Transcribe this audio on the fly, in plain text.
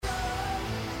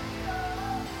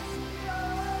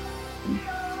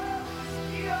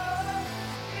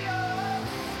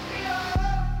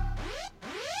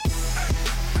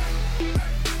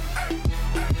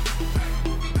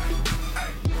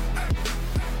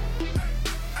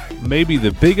maybe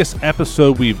the biggest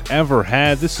episode we've ever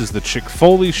had. This is the Chick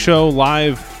Foley Show,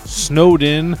 live snowed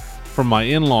in from my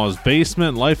in-laws'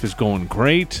 basement. Life is going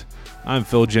great. I'm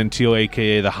Phil Gentile,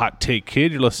 a.k.a. the Hot Take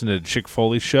Kid. You're listening to the Chick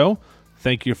Foley Show.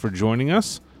 Thank you for joining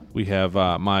us. We have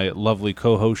my lovely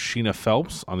co-host Sheena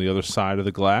Phelps on the other side of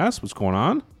the glass. What's going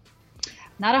on?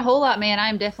 Not a whole lot, man.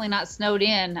 I'm definitely not snowed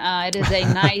in. It is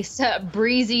a nice,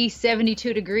 breezy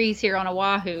 72 degrees here on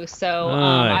Oahu. So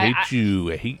I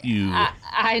hate you.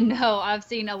 I know. I've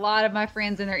seen a lot of my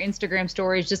friends in their Instagram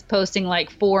stories just posting like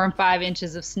 4 and 5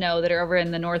 inches of snow that are over in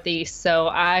the Northeast. So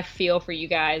I feel for you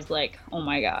guys. Like, oh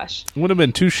my gosh. It wouldn't have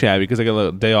been too shabby because I got a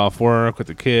little day off work with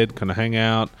the kid, kind of hang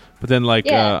out. But then,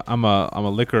 I'm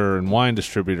a liquor and wine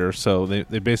distributor, so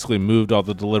they basically moved all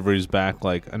the deliveries back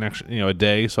like an extra, a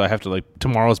day. So I have to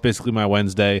tomorrow's basically my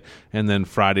Wednesday, and then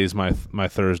Friday's my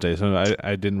Thursday. So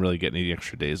I didn't really get any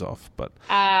extra days off. But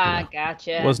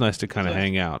gotcha. It was nice to kind of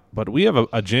hang out. But we have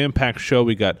a jam-packed show.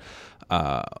 We got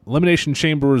Elimination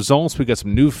Chamber results. We got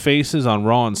some new faces on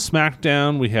Raw and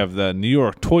SmackDown. We have the New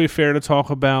York Toy Fair to talk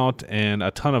about and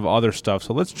a ton of other stuff.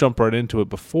 So let's jump right into it.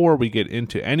 Before we get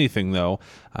into anything, though,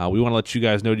 we want to let you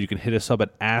guys know that you can hit us up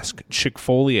at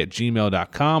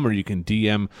askchickfoley@gmail.com, or you can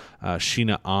DM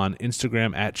Sheena on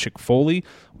Instagram at chickfoley.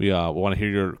 We want to hear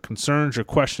your concerns, your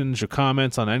questions, your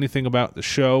comments on anything about the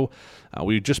show.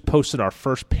 We just posted our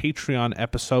first Patreon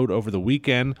episode over the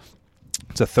weekend.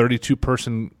 It's a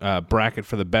 32-person bracket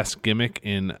for the best gimmick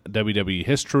in WWE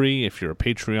history. If you're a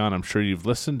Patreon, I'm sure you've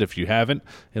listened. If you haven't,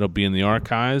 it'll be in the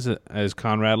archives, as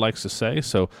Conrad likes to say.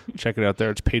 So check it out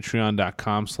there. It's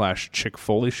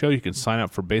patreon.com/chickfoley show. You can sign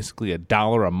up for basically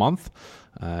 $1 a month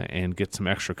and get some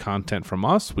extra content from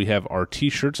us. We have our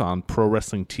T-shirts on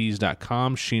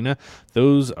ProWrestlingTees.com. Sheena,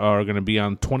 those are going to be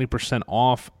on 20%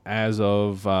 off as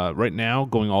of right now,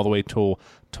 going all the way till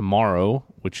tomorrow,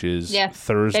 which is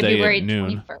Thursday February at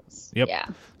noon. 21st. Yep. Yeah.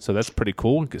 So that's pretty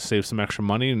cool. You can save some extra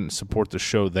money and support the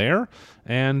show there.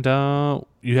 And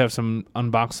you have some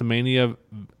Unboxamania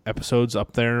episodes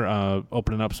up there,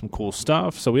 opening up some cool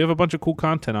stuff. So we have a bunch of cool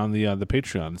content on the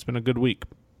Patreon. It's been a good week.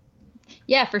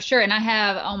 Yeah, for sure. And I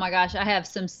have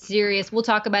some serious, we'll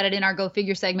talk about it in our Go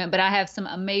Figure segment, but I have some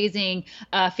amazing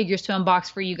figures to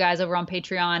unbox for you guys over on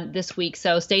Patreon this week.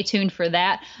 So stay tuned for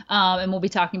that. And we'll be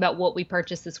talking about what we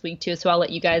purchased this week too. So I'll let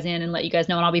you guys in and let you guys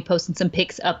know, and I'll be posting some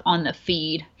pics up on the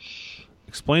feed.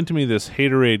 Explain to me this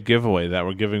Haterade giveaway that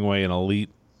we're giving away an Elite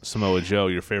Samoa Joe,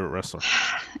 your favorite wrestler.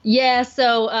 Yeah,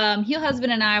 so Heel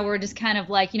Husband and I were just kind of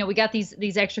like, we got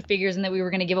these extra figures and that we were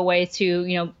going to give away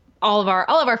to, all of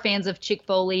our fans of Chick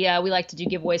Foley. We like to do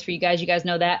giveaways for you guys. You guys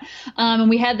know that. And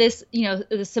we had this,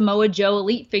 the Samoa Joe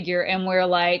Elite figure, and we're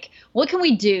like, what can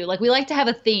we do? Like, we like to have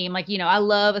a theme. Like, I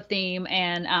love a theme,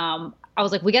 and I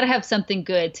was like, we got to have something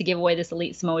good to give away this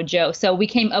Elite Samoa Joe. So we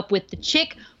came up with the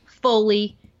Chick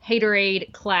Foley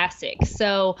Haterade Classic.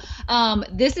 So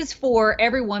this is for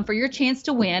everyone, for your chance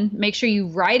to win. Make sure you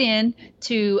write in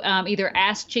to either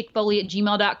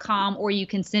askchickfoley@gmail.com, or you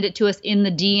can send it to us in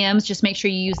the DMs. Just make sure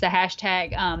you use the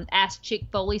hashtag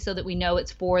askchickfoley so that we know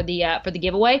it's for the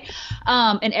giveaway.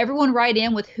 And everyone write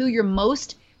in with who your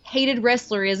most hated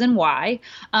wrestler is and why.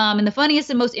 And the funniest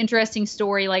and most interesting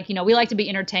story, we like to be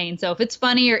entertained. So if it's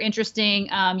funny or interesting,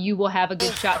 you will have a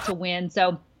good shot to win.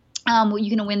 So you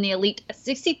can win the Elite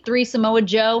 63 Samoa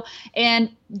Joe.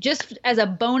 And just as a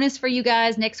bonus for you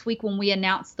guys, next week when we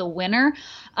announce the winner,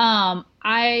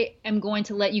 I am going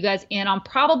to let you guys in on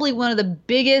probably one of the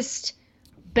biggest,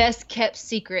 best kept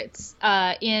secrets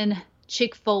in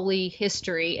Chick Foley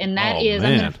history. And that is,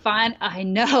 man. I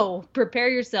know, prepare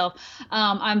yourself.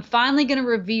 I'm finally going to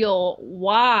reveal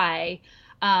why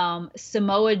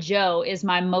Samoa Joe is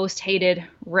my most hated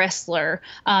wrestler.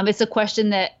 It's a question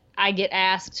that I get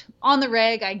asked on the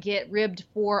reg. I get ribbed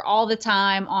for all the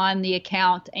time on the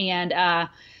account, and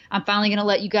I'm finally going to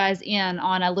let you guys in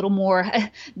on a little more.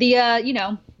 Let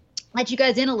you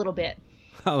guys in a little bit.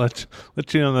 I'll let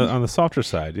you on the softer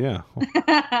side, yeah.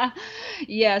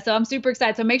 Yeah, so I'm super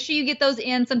excited. So make sure you get those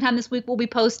in sometime this week. We'll be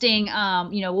posting,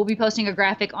 we'll be posting a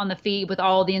graphic on the feed with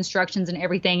all the instructions and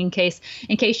everything in case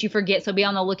you forget. So be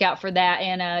on the lookout for that,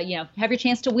 and have your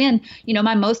chance to win,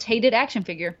 my most hated action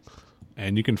figure.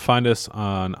 And you can find us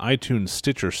on iTunes,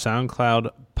 Stitcher,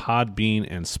 SoundCloud, Podbean,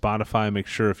 and Spotify. Make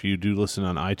sure if you do listen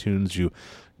on iTunes, you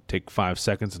take 5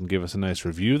 seconds and give us a nice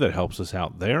review. That helps us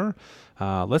out there.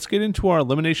 Let's get into our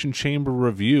Elimination Chamber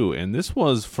review. And this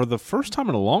was, for the first time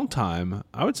in a long time,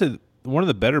 I would say one of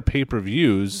the better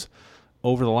pay-per-views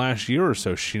over the last year or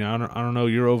so. Sheena, I don't know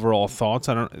your overall thoughts.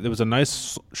 There was a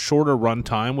nice shorter run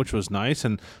time, which was nice,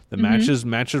 and the matches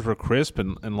were crisp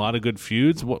and a lot of good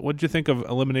feuds. What did you think of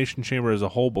Elimination Chamber as a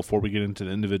whole before we get into the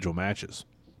individual matches?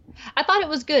 I thought it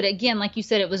was good. Again, like you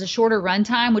said, it was a shorter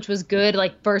runtime, which was good,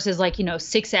 like versus like,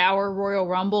 6-hour Royal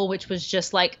Rumble, which was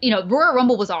just like, Royal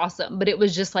Rumble was awesome, but it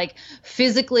was just like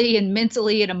physically and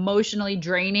mentally and emotionally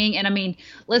draining. And I mean,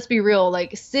 let's be real,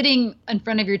 like sitting in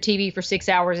front of your TV for 6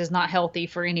 hours is not healthy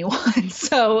for anyone.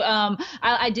 So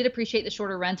I did appreciate the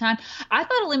shorter runtime. I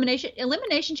thought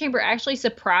Elimination Chamber actually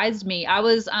surprised me. I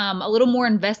was a little more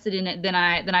invested in it than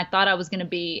I thought I was going to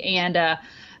be. And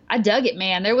I dug it,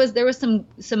 man. There was some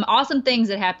awesome things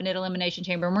that happened at Elimination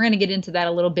Chamber, and we're going to get into that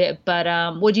a little bit.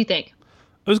 But what'd you think?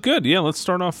 It was good. Yeah, let's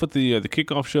start off with the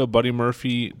kickoff show. Buddy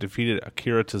Murphy defeated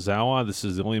Akira Tozawa. This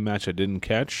is the only match I didn't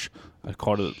catch. I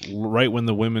caught it right when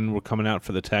the women were coming out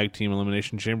for the tag team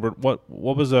Elimination Chamber. What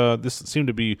was this seemed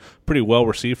to be pretty well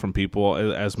received from people,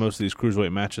 as most of these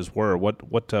cruiserweight matches were. What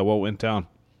went down?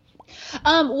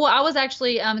 Well, I was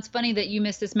actually, it's funny that you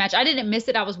missed this match. I didn't miss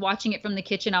it. I was watching it from the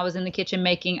kitchen. I was in the kitchen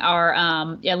making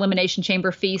our Elimination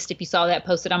Chamber feast. If you saw that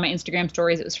posted on my Instagram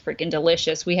stories, it was freaking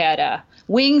delicious. We had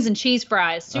wings and cheese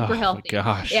fries, super healthy. Oh, my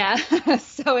gosh. Yeah.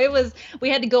 So we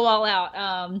had to go all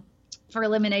out. For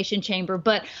Elimination Chamber.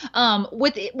 But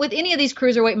with any of these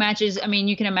cruiserweight matches, I mean,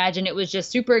 you can imagine it was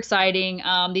just super exciting.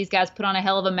 These guys put on a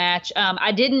hell of a match.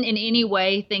 I didn't in any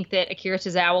way think that Akira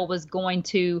Tozawa was going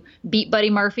to beat Buddy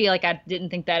Murphy. Like, I didn't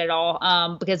think that at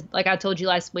all, because like I told you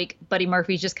last week, Buddy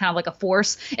Murphy's just kind of like a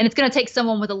force, and it's going to take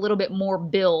someone with a little bit more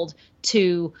build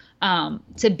to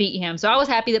beat him. So I was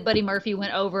happy that Buddy Murphy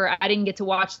went over. I didn't get to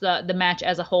watch the match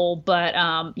as a whole, but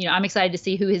I'm excited to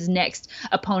see who his next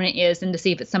opponent is, and to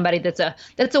see if it's somebody that's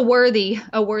a worthy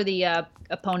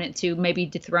opponent to maybe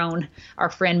dethrone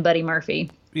our friend Buddy Murphy.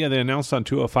 Yeah, they announced on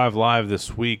 205 Live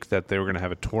this week that they were going to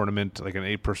have a tournament, like an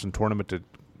 8-person tournament to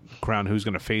crown who's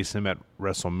going to face him at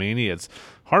WrestleMania. It's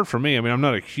hard for me. I mean, I'm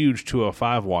not a huge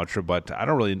 205 watcher, but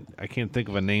I can't think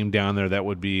of a name down there that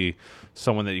would be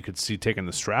someone that you could see taking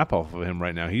the strap off of him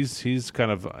right now. He's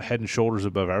kind of head and shoulders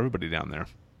above everybody down there.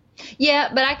 Yeah,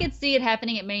 but I could see it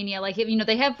happening at Mania. Like,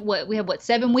 they have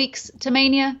 7 weeks to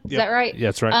Mania? Is that right? Yeah,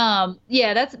 that's right.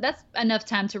 Yeah, that's enough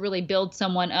time to really build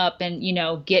someone up and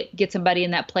get somebody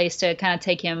in that place to kind of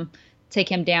take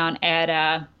him down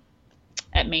at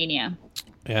Mania.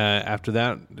 After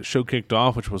that, the show kicked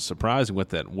off, which was surprising, with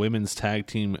that women's tag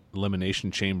team Elimination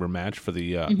Chamber match for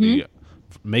the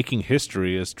making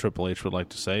history, as Triple H would like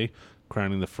to say,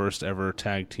 crowning the first ever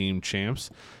tag team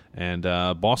champs. And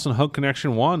Boston Hug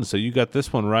Connection won, so you got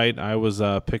this one right. I was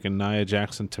picking Nia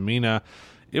Jackson, Tamina.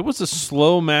 It was a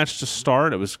slow match to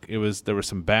start. There were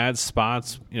some bad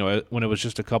spots, when it was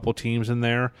just a couple teams in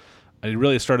there. It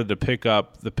really started to pick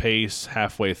up the pace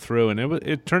halfway through, and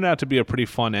it turned out to be a pretty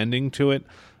fun ending to it.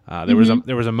 There was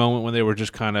a moment when they were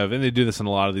just kind of, and they do this in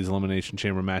a lot of these Elimination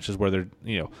Chamber matches, where they're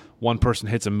one person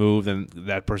hits a move, then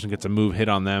that person gets a move hit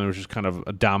on them. It was just kind of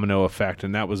a domino effect,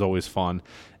 and that was always fun.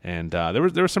 And there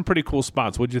were some pretty cool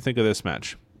spots. What did you think of this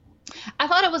match? I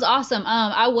thought it was awesome.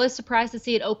 I was surprised to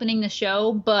see it opening the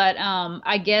show, but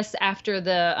I guess after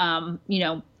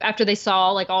after they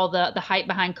saw like all the hype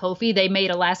behind Kofi, they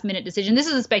made a last minute decision. This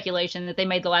is a speculation that they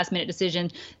made the last minute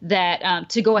decision that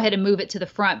to go ahead and move it to the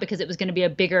front, because it was going to be a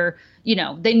bigger,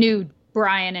 they knew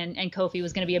Brian and Kofi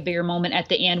was going to be a bigger moment at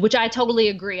the end, which I totally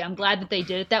agree. I'm glad that they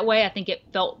did it that way. I think it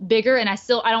felt bigger, and I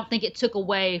don't think it took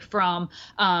away from,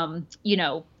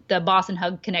 the Boston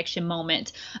Hug Connection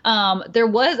moment.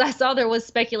 I saw there was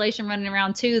speculation running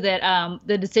around too that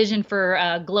the decision for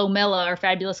Glomella, or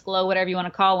Fabulous Glow, whatever you want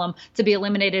to call him, to be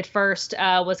eliminated first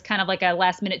was kind of like a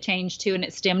last minute change too, and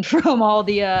it stemmed from all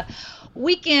the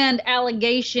weekend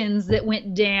allegations that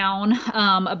went down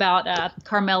about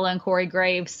Carmella and Corey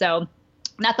Graves. So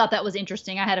I thought that was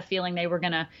interesting. I had a feeling they were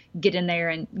going to get in there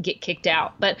and get kicked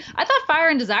out. But I thought Fire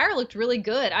and Desire looked really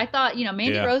good. I thought,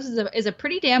 Mandy Rose is a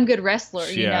pretty damn good wrestler.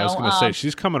 I was going to say,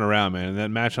 she's coming around, man. And that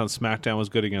match on SmackDown was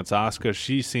good against Asuka.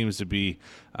 She seems to be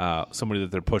somebody that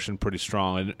they're pushing pretty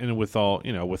strong, and with all,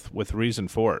 with reason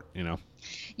for it,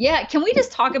 Yeah. Can we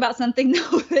just talk about something,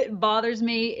 though, that bothers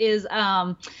me is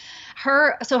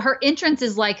her entrance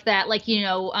is like that, like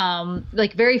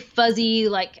like very fuzzy,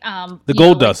 like the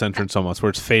Gold Dust entrance almost,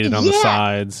 where it's faded on the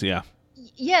sides.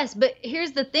 Yes, but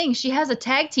here's the thing: she has a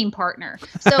tag team partner,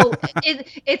 so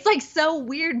it's like so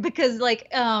weird, because like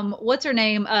what's her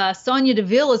name, Sonya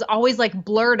Deville, is always like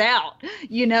blurred out,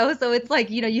 So it's like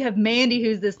you have Mandy,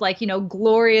 who's this like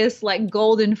glorious like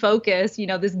golden focus,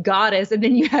 this goddess, and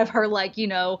then you have her like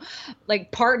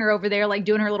like partner over there like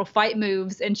doing her little fight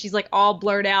moves, and she's like all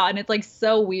blurred out, and it's like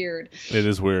so weird. It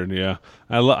is weird, yeah.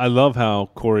 I love how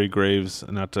Corey Graves,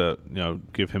 not to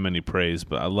give him any praise,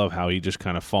 but I love how he just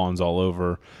kind of fawns all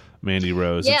over Mandy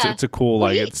Rose. Yeah. It's a cool,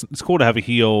 like it's cool to have a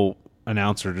heel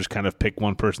announcer just kind of pick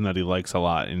one person that he likes a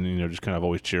lot and, just kind of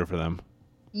always cheer for them.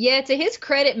 Yeah, to his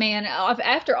credit, man,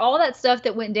 after all that stuff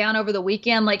that went down over the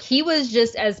weekend, like he was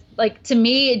just as like, to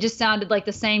me, it just sounded like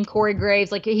the same Corey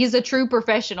Graves. Like he's a true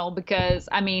professional because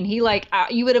I mean, he like,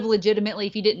 you would have legitimately,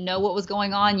 if you didn't know what was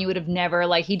going on, you would have never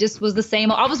like, he just was the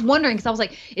same. I was wondering because I was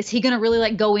like, is he going to really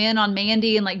like go in on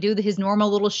Mandy and like do his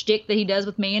normal little shtick that he does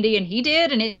with Mandy? And he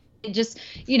did. And it just,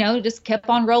 just kept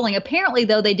on rolling. Apparently,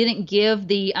 though, they didn't give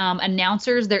the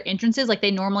announcers their entrances like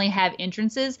they normally have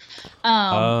entrances.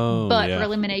 But for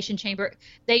Elimination Chamber,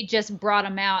 they just brought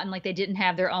them out and like they didn't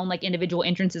have their own like individual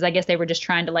entrances. I guess they were just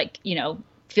trying to like,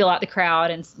 fill out the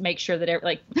crowd and make sure that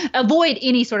like avoid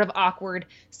any sort of awkward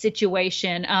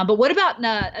situation. But what about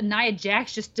Nia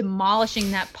Jax just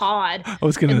demolishing that pod? I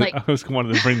was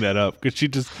wanted to bring that up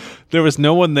because there was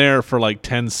no one there for like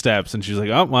 10 steps and she's like,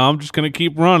 oh, well, I'm just going to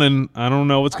keep running. I don't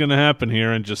know what's going to happen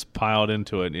here, and just piled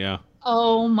into it. Yeah.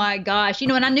 Oh my gosh.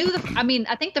 And I knew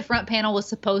I think the front panel was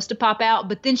supposed to pop out,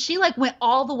 but then she like went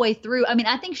all the way through. I mean,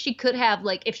 I think she could have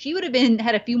like, if she would have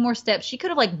had a few more steps, she could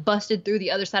have like busted through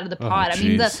the other side of the pod. I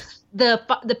mean, the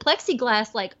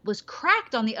plexiglass like was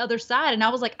cracked on the other side. And I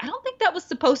was like, I don't think that was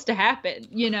supposed to happen,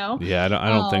 Yeah, I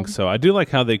don't think so. I do like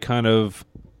how they kind of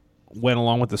went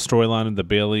along with the storyline of the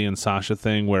Bayley and Sasha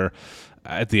thing where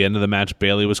at the end of the match,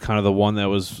 Bayley was kind of the one that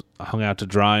was hung out to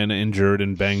dry and injured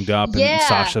and banged up, and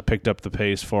Sasha picked up the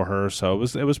pace for her. So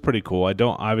it was pretty cool. I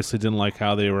obviously didn't like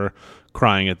how they were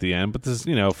crying at the end, but this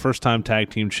is first time tag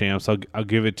team champs. I'll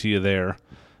give it to you there.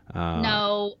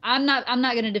 No, I'm not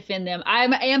going to defend them. I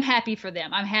am happy for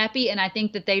them. I'm happy, and I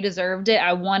think that they deserved it.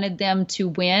 I wanted them to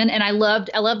win, and I loved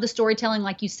the storytelling,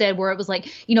 like you said, where it was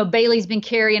like, Bayley's been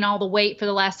carrying all the weight for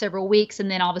the last several weeks, and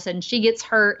then all of a sudden she gets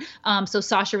hurt. So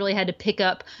Sasha really had to pick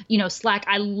up, slack.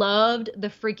 I loved the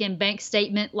freaking bank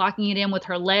statement, locking it in with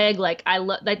her leg. Like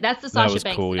that's the Sasha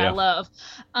Banks cool, that I love.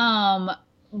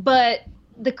 But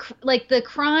the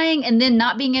crying and then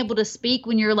not being able to speak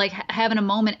when you're like having a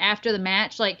moment after the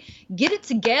match, like get it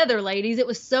together, ladies. It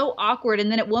was so awkward.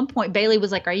 And then at one point Bayley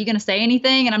was like, are you going to say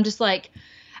anything? And I'm just like,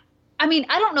 I mean,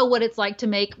 I don't know what it's like to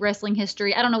make wrestling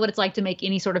history. I don't know what it's like to make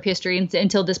any sort of history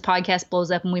until this podcast blows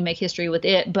up and we make history with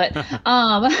it. But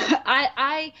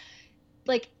I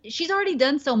like, she's already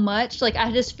done so much. Like,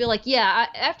 I just feel like,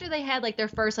 after they had like their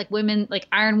first like women, like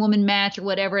Iron Woman match or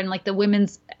whatever, and like the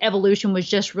women's evolution was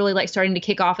just really like starting to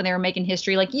kick off and they were making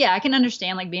history. Like, I can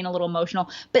understand like being a little emotional,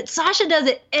 but Sasha does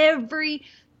it every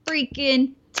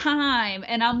freaking time.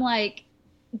 And I'm like,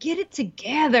 get it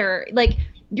together. Like,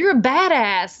 you're a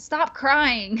badass. Stop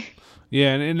crying.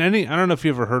 Yeah, and I don't know if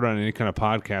you ever heard on any kind of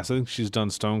podcast. I think she's done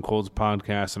Stone Cold's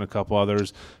podcast and a couple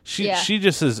others. She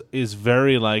just is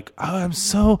very like, oh,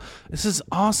 this is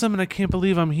awesome, and I can't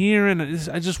believe I'm here, and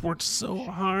I just worked so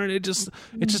hard.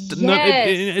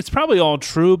 It's probably all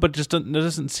true, but it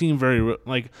doesn't seem very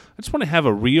like. I just want to have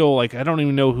a real like. I don't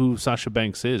even know who Sasha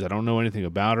Banks is. I don't know anything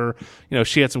about her.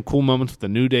 She had some cool moments with the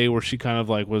New Day where she kind of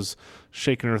like was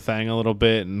shaking her thing a little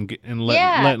bit and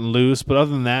letting loose, but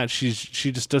other than that, she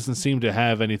just doesn't seem to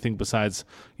have anything besides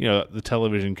the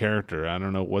television character. I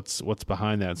don't know what's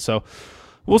behind that. So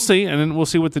we'll see, and then we'll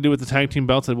see what they do with the tag team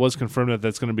belts. It was confirmed that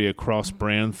that's going to be a cross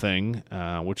brand thing,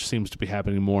 which seems to be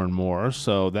happening more and more.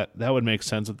 So that would make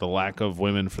sense with the lack of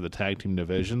women for the tag team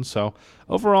division. So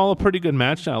overall, a pretty good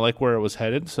match. I like where it was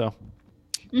headed. So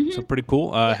so pretty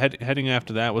cool. Heading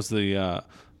after that was the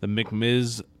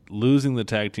McMiz losing the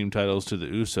tag team titles to the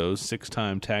Usos,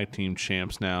 6-time tag team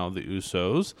champs now, the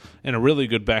Usos, and a really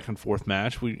good back and forth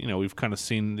match. We've kind of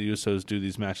seen the Usos do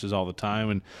these matches all the time,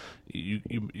 and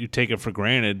you take it for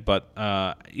granted. But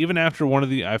even after one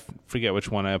of I forget which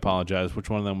one. I apologize. Which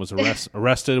one of them was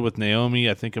arrested with Naomi?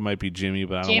 I think it might be Jimmy,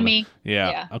 but I don't Jimmy.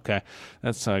 Yeah. Okay,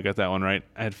 that's I got that one right.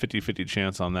 I had 50-50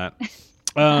 chance on that.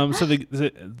 So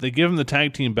they give them the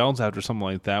tag team belts after something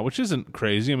like that, which isn't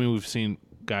crazy. I mean, we've seen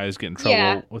guys get in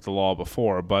trouble with the law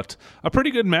before, but a pretty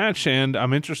good match, and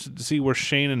I'm interested to see where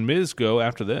Shane and Miz go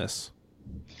after this.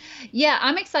 Yeah,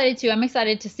 I'm excited too. I'm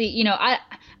excited to see,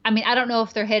 I mean, I don't know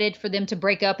if they're headed for them to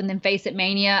break up and then face at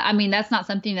Mania. I mean, that's not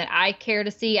something that I care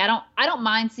to see. I don't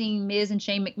mind seeing Miz and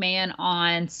Shane McMahon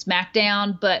on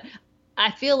SmackDown, but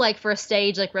I feel like for a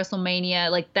stage like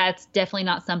WrestleMania, like that's definitely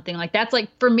not something like that's like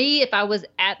for me, if I was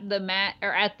at the mat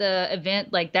or at the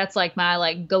event, like that's like my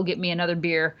like go get me another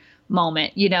beer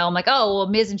moment. I'm like, oh well,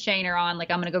 Miz and Shane are on, like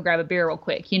I'm gonna go grab a beer real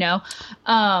quick.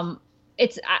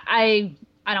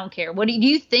 I don't care. Do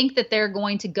you think that they're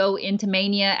going to go into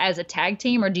Mania as a tag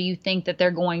team, or do you think that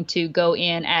they're going to go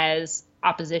in as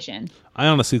opposition. I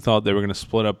honestly thought they were going to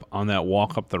split up on that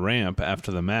walk up the ramp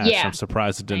after the match. Yeah. I'm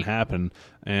surprised it didn't happen,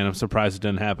 and I'm surprised it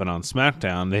didn't happen on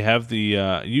SmackDown. They have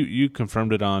the you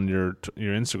confirmed it on your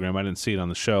Instagram. I didn't see it on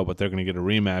the show, but they're going to get a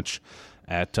rematch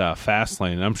at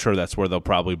Fastlane, and I'm sure that's where they'll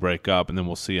probably break up, and then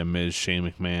we'll see a Miz Shane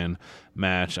McMahon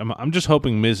match. I'm just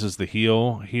hoping Miz is the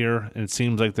heel here, and it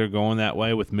seems like they're going that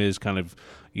way with Miz kind of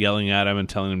yelling at him and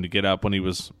telling him to get up when he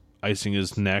was icing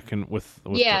his neck and with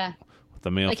the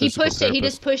male like he pushed therapist. he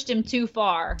just pushed him too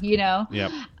far,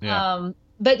 Yep.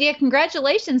 But yeah,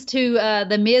 congratulations to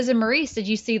the Miz and Maurice. Did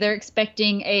you see they're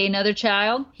expecting another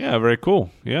child? Yeah, very cool.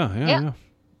 Yeah.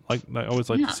 Like I always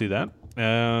like to see that.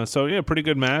 So yeah, pretty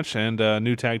good match, and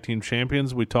new tag team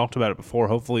champions. We talked about it before.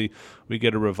 Hopefully we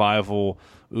get a revival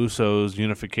Usos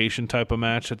unification type of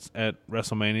match at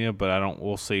WrestleMania, but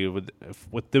we'll see. With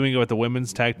doing it with the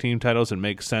women's tag team titles, it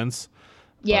makes sense.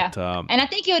 Yeah, but, and I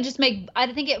think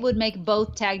it would make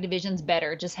both tag divisions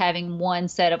better, just having one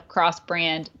set of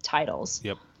cross-brand titles.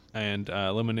 Yep. And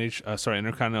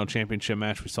Intercontinental Championship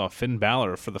match, we saw Finn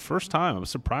Balor for the first time. I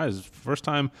was surprised. First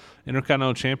time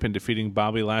Intercontinental Champion defeating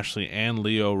Bobby Lashley and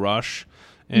Lio Rush.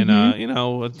 And, a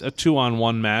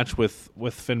 2-on-1 match with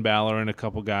Finn Balor and a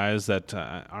couple guys that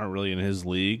aren't really in his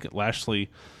league.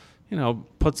 Lashley,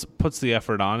 puts the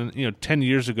effort on. And, 10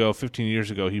 years ago, 15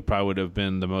 years ago, he probably would have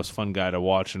been the most fun guy to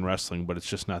watch in wrestling, but it's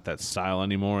just not that style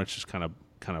anymore. It's just kind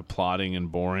of plodding and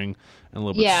boring and a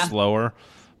little bit slower.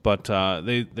 But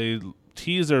they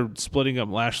tease they're splitting up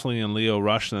Lashley and Lio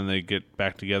Rush, and then they get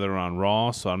back together on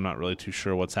Raw, so I'm not really too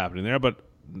sure what's happening there, but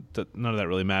none of that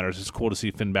really matters. It's cool to see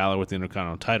Finn Balor with the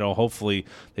Intercontinental title. Hopefully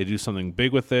they do something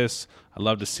big with this. I'd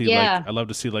love to see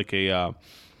like a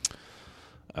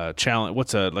challenge.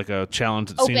 What's a challenge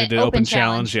that Cena did? Open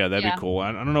challenge. Yeah, that'd be cool.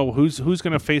 I don't know who's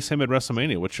going to face him at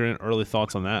WrestleMania. What's your early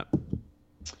thoughts on that?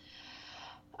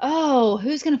 Oh,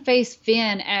 who's going to face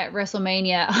Finn at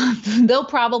WrestleMania? They'll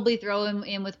probably throw him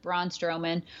in with Braun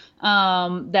Strowman.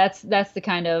 That's the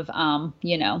kind of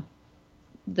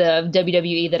the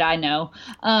WWE that I know.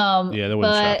 Yeah, that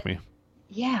wouldn't shock me.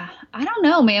 Yeah, I don't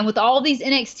know, man. With all these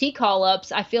NXT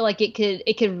call-ups, I feel like it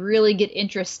could really get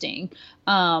interesting.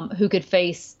 Who could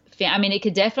face Finn? I mean, it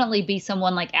could definitely be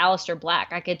someone like Aleister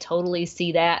Black. I could totally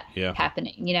see that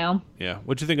happening. Yeah.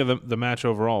 What'd you think of the match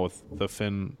overall with the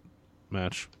Finn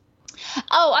match?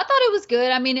 Oh, I thought it was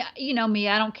good. I mean, me,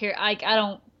 I don't care. I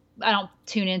don't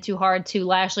tune in too hard to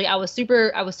Lashley. I was super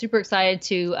excited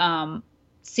to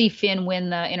see Finn win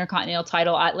the Intercontinental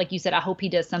title. Like you said, I hope he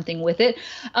does something with it.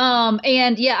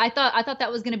 And yeah, I thought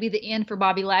that was going to be the end for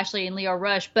Bobby Lashley and Lio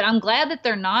Rush, but I'm glad that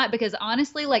they're not, because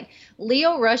honestly, like,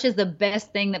 Lio Rush is the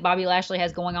best thing that Bobby Lashley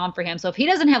has going on for him. So if he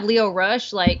doesn't have Lio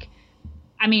Rush,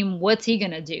 what's he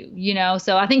going to do?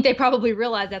 So I think they probably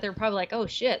realized that. They're probably like, oh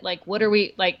shit, like, what are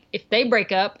we, like, if they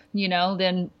break up,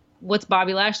 then what's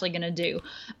Bobby Lashley going to do?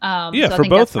 For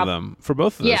both of them, for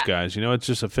both of those guys,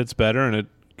 it fits better, and it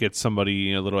gets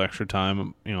somebody a little extra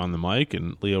time, on the mic,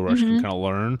 and Lio Rush can kind of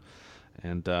learn.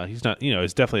 And he's not,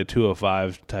 he's definitely a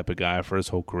 205 type of guy for his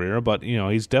whole career, but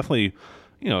he's definitely,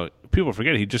 people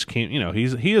forget he just came,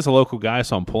 he is a local guy,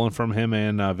 so I'm pulling from him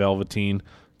and Velveteen.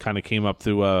 Kind of came up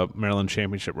through Maryland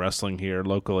Championship Wrestling here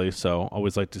locally, so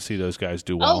always like to see those guys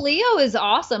do well. Oh, Leo is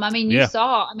awesome. I mean, you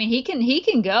saw. I mean, he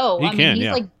can go.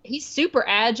 He's super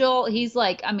agile. He's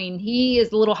like, he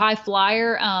is a little high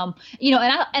flyer. And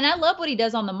I love what he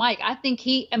does on the mic. I think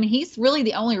he's really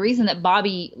the only reason that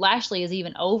Bobby Lashley is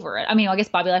even over it. I mean, I guess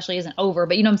Bobby Lashley isn't over,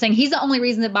 but I'm saying he's the only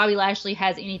reason that Bobby Lashley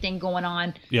has anything going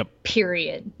on. Yep.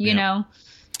 Period. You know.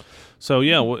 So,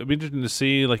 yeah, it'd be interesting to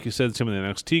see, like you said, some of the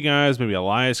NXT guys. Maybe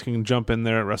Elias can jump in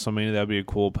there at WrestleMania. That would be a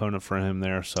cool opponent for him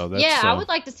there. So that's, I would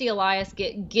like to see Elias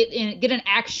get an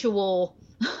actual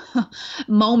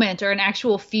moment or an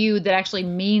actual feud that actually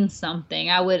means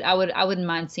something. I wouldn't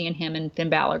mind seeing him and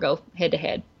Finn Balor go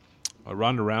head-to-head.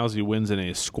 Ronda Rousey wins in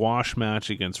a squash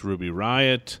match against Ruby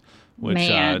Riott, which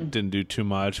didn't do too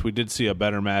much. We did see a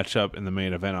better matchup in the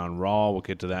main event on Raw. We'll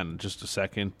get to that in just a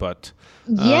second. But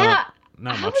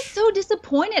I was so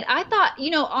disappointed. I thought,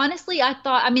 honestly,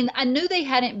 I knew they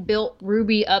hadn't built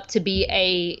Ruby up to be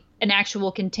an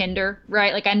actual contender,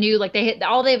 right? Like, I knew, like,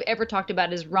 all they've ever talked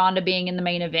about is Ronda being in the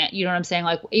main event. You know what I'm saying?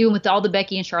 Like, even with all the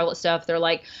Becky and Charlotte stuff, they're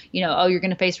like, oh, you're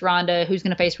going to face Ronda. Who's going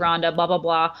to face Ronda? Blah, blah,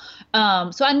 blah.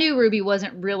 So I knew Ruby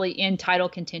wasn't really in title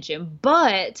contention,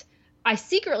 but I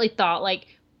secretly thought, like,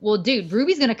 well, dude,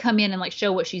 Ruby's going to come in and, like,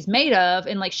 show what she's made of.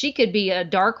 And, like, she could be a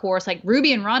dark horse. Like,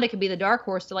 Ruby and Ronda could be the dark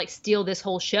horse to, like, steal this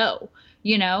whole show,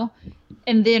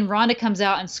 And then Ronda comes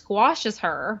out and squashes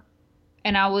her.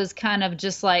 and I was kind of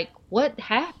just like, what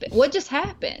happened? What just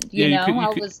happened?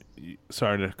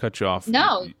 Sorry to cut you off.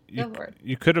 No, go for it.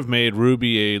 You could have made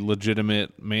Ruby a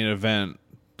legitimate main event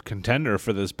contender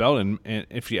for this belt, and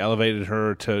if you elevated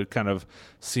her to kind of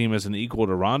seem as an equal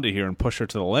to Ronda here and push her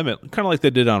to the limit, kind of like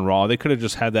they did on Raw. They could have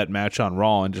just had that match on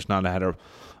Raw and just not had her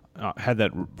had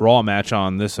that Raw match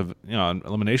on this on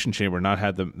Elimination Chamber, not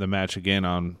had the match again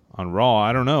on Raw.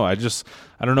 I don't know. I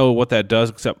don't know what that does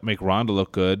except make Ronda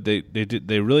look good.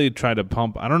 They really try to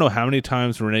pump. I don't know how many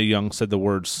times Renee Young said the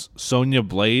words Sonya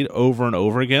Blade over and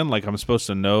over again. Like I'm supposed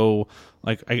to know.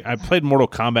 Like I played Mortal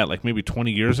Kombat like maybe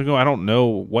 20 years ago. I don't know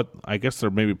what. I guess they're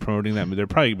maybe promoting that. They're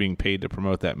probably being paid to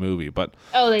promote that movie. But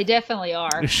they definitely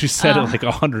are. She said it like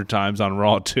 100 times on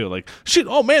Raw too. Like shit.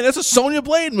 Oh man, that's a Sonya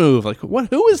Blade move. Like what?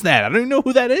 Who is that? I don't even know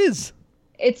who that is.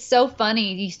 It's so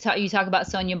funny you talk about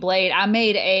Sonya Blade. I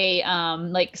made a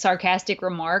sarcastic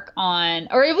remark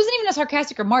or it wasn't even a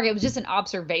sarcastic remark. It was just an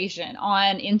observation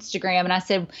on Instagram, and I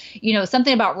said,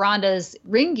 something about Ronda's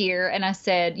ring gear, and I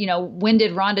said, when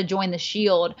did Ronda join the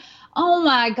Shield? Oh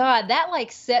my God, that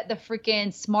set the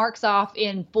freaking smarks off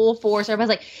in full force.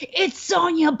 Everybody's like, it's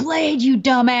Sonya Blade, you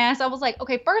dumbass. I was like,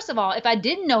 okay, first of all, if I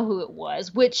didn't know who it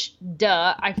was, which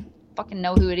duh, I fucking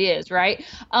know who it is, right?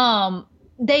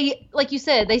 They, like you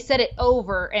said, they said it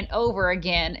over and over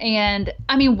again. And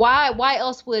I mean, why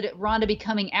else would Ronda be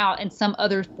coming out in some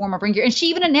other form of ring gear? And she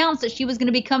even announced that she was going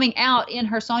to be coming out in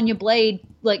her Sonya Blade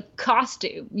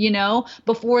costume,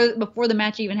 before the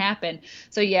match even happened.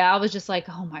 So yeah, I was just like,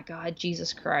 oh my God,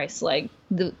 Jesus Christ, like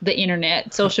the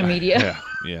internet, social media.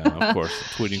 yeah, of course,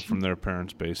 tweeting from their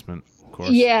parents' basement.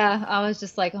 Yeah, I was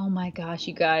just like, oh my gosh,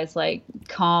 you guys,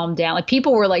 calm down. Like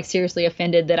people were seriously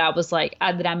offended that I was that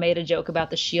I made a joke about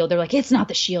the Shield. They're like, it's not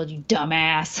the Shield, you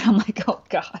dumbass. I'm like, oh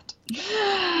God.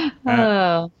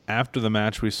 After the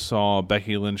match, we saw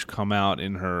Becky Lynch come out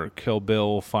in her Kill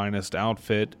Bill finest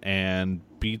outfit and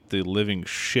beat the living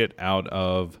shit out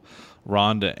of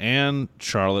Ronda and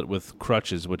Charlotte with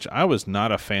crutches, which I was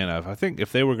not a fan of. I think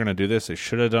if they were going to do this, they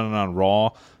should have done it on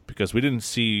Raw, because we didn't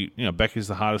see, Becky's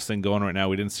the hottest thing going right now.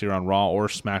 We didn't see her on Raw or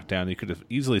SmackDown. You could have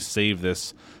easily saved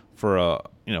this for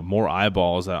more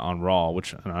eyeballs on Raw,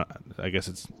 which I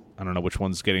guess I don't know which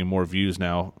one's getting more views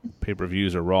now,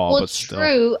 pay-per-views or Raw. Well, but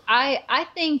true. I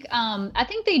think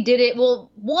they did it. Well,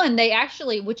 one, they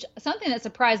actually, something that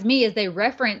surprised me is they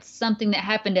referenced something that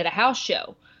happened at a house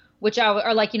show, which a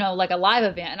live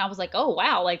event, and I was like, oh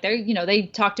wow,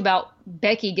 they talked about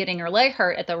Becky getting her leg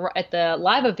hurt at the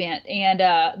live event, and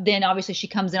then obviously she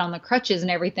comes in on the crutches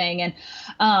and everything, and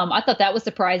I thought that was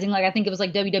surprising. I think it was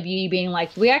WWE being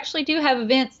like, we actually do have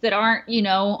events that aren't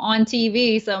on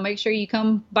TV, so make sure you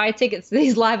come buy tickets to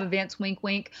these live events. Wink,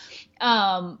 wink.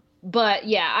 But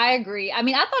yeah, I agree. I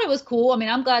mean, I thought it was cool. I mean,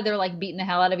 I'm glad they're beating the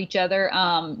hell out of each other,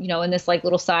 in this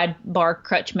little sidebar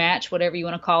crutch match, whatever you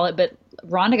want to call it. But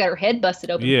Ronda got her head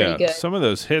busted open pretty good. Some of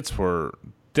those hits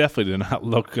definitely did not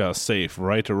look safe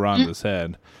right to Ronda's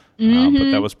head. Mm-hmm.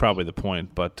 But that was probably the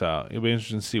point. But it'll be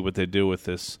interesting to see what they do with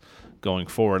this going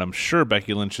forward. I'm sure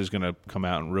Becky Lynch is going to come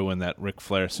out and ruin that Ric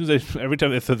Flair. Every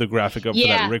time they throw the graphic up for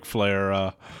that Ric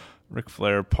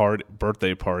Flair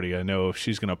birthday party, I know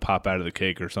she's going to pop out of the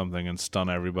cake or something and stun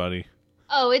everybody.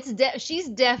 Oh, she's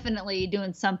definitely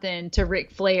doing something to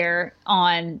Ric Flair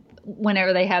on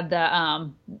whenever they have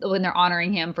when they're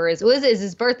honoring him for his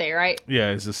birthday, right? Yeah,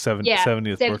 it's his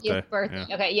 70th birthday.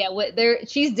 Yeah. Okay, yeah.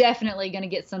 She's definitely going to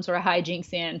get some sort of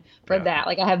hijinks in for that.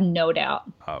 I have no doubt.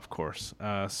 Of course.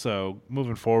 So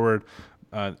moving forward,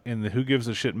 in the Who Gives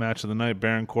a Shit match of the night,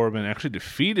 Baron Corbin actually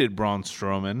defeated Braun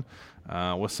Strowman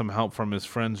with some help from his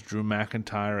friends Drew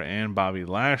McIntyre and Bobby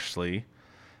Lashley.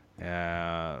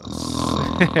 Yeah,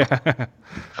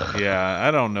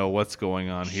 I don't know what's going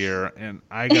on here, and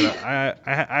I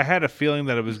had a feeling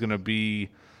that it was going to be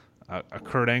a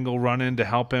Kurt Angle run in to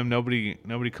help him.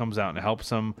 Nobody comes out and helps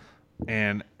him,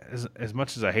 and as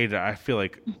much as I hate it, I feel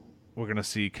like we're going to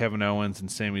see Kevin Owens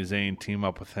and Sami Zayn team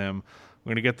up with him.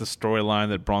 We're going to get the storyline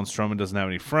that Braun Strowman doesn't have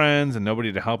any friends and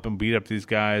nobody to help him beat up these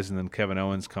guys, and then Kevin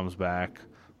Owens comes back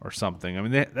or something. I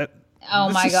mean, this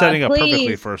is setting up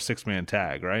perfectly for a 6-man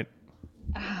tag, right?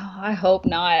 Oh, I hope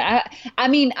not. I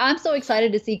mean, I'm so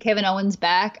excited to see Kevin Owens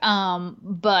back.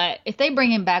 But if they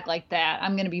bring him back like that,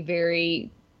 I'm going to be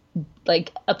very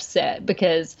upset,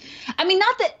 because I mean,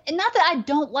 not that I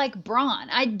don't like Braun.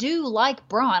 I do like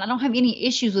Braun. I don't have any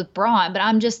issues with Braun, but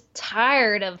I'm just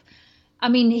tired of I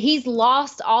mean, he's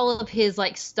lost all of his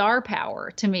like star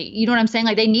power to me. You know what I'm saying?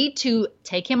 Like they need to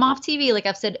take him off TV. Like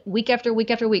I've said, week after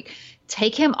week after week,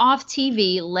 take him off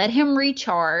TV, let him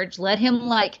recharge, let him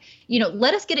like,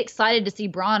 let us get excited to see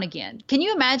Braun again. Can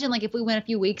you imagine like if we went a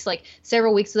few weeks, like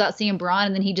several weeks without seeing Braun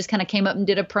and then he just kind of came up and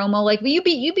did a promo, like, well, you'd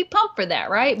be pumped for that,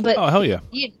 right? But oh, hell yeah.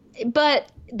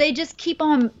 But they just keep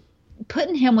on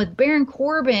putting him with Baron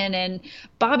Corbin and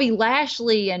Bobby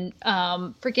Lashley and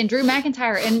freaking Drew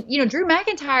McIntyre. And, Drew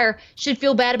McIntyre should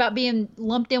feel bad about being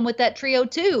lumped in with that trio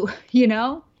too,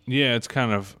 Yeah, it's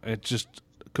just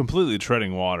completely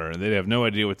treading water. They have no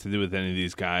idea what to do with any of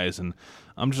these guys. And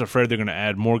I'm just afraid they're going to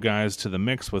add more guys to the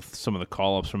mix with some of the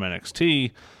call-ups from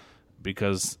NXT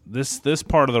because this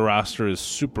part of the roster is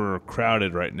super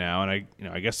crowded right now. And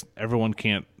I guess everyone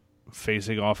can't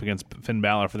facing off against Finn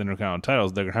Balor for the Intercontinental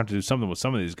titles. They're gonna have to do something with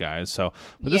some of these guys. So,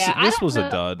 but this was a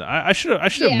dud. I should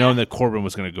have known that Corbin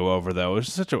was going to go over though.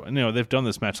 It's such a they've done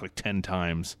this match like 10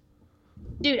 times.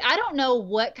 Dude, I don't know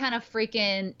what kind of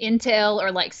freaking intel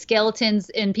or like skeletons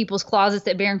in people's closets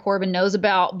that Baron Corbin knows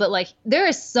about, but like there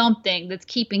is something that's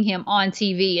keeping him on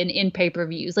TV and in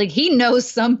pay-per-views. Like he knows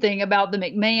something about the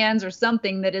McMahons or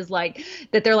something that is like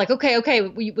that they're like, okay,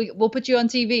 we'll put you on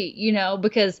TV,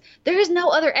 because there is no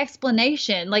other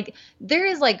explanation. Like there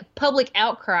is like public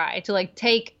outcry to like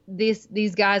take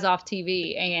these guys off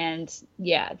TV, and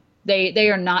yeah,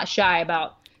 they are not shy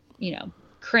about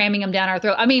cramming them down our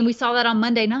throat. I mean, we saw that on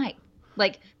Monday night.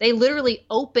 Like they literally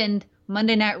opened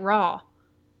Monday Night Raw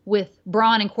with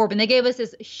Braun and Corbin. They gave us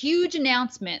this huge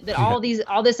announcement that all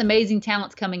this amazing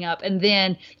talent's coming up, and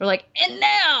then they're like, and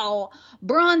now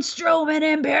Braun Strowman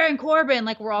and Baron Corbin.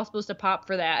 Like we're all supposed to pop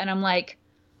for that, and I'm like,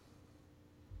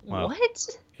 wow. What?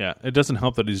 Yeah, it doesn't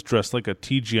help that he's dressed like a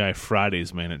TGI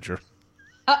Fridays manager.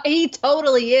 He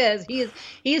totally is. He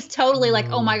is totally like,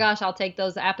 oh my gosh, I'll take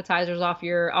those appetizers off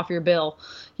your bill,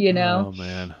 Oh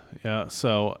man, yeah.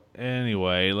 So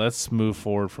anyway, let's move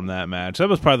forward from that match. That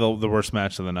was probably the worst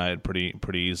match of the night, pretty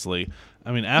easily.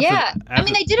 I mean,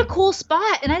 after they did a cool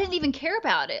spot, and I didn't even care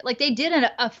about it. Like they did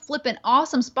a flippin'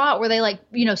 awesome spot where they like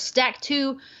stacked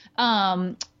two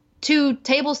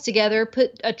tables together,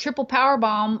 put a triple power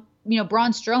bomb,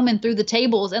 Braun Strowman through the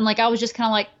tables, and like I was just kind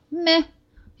of like meh.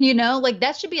 Like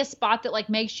that should be a spot that like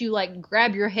makes you like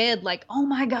grab your head like, oh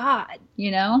my God,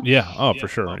 Yeah. Oh, for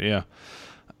sure. Yeah.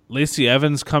 Lacey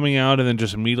Evans coming out and then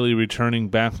just immediately returning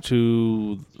back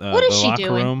to the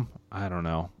locker room. I don't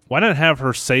know. Why not have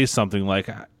her say something like,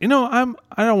 I don't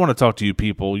want to talk to you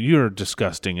people. You're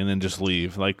disgusting, and then just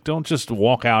leave. Like, don't just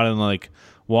walk out and like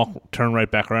turn right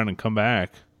back around and come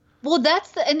back. Well,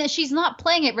 and she's not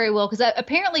playing it very well because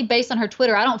apparently, based on her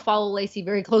Twitter, I don't follow Lacey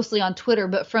very closely on Twitter,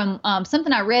 but from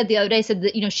something I read the other day said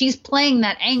that she's playing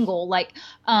that angle like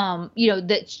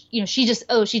she's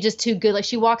just too good. Like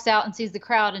she walks out and sees the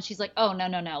crowd and she's like, oh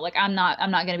no, like I'm not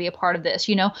going to be a part of this,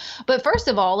 But first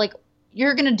of all, like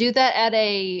you're going to do that at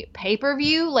a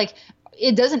pay-per-view, like.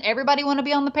 It doesn't everybody want to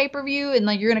be on the pay-per-view, and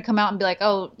like you're going to come out and be like,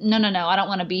 oh no, I don't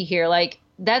want to be here, like.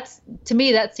 To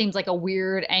me, that seems like a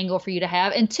weird angle for you to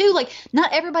have. And two, like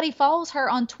not everybody follows her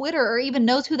on Twitter or even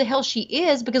knows who the hell she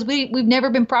is because we've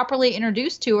never been properly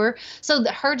introduced to her. So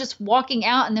her just walking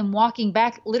out and then walking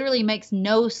back literally makes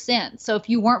no sense. So if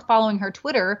you weren't following her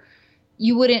Twitter,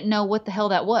 you wouldn't know what the hell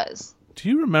that was. Do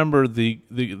you remember the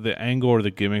angle or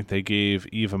the gimmick they gave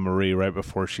Eva Marie right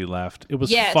before she left? It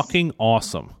was fucking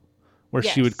awesome. Where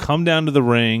she would come down to the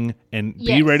ring and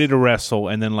be ready to wrestle,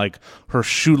 and then like her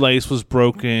shoelace was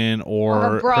broken, or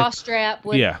her bra strap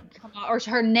would come out, or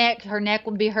her neck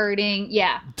would be hurting.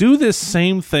 Yeah. Do this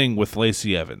same thing with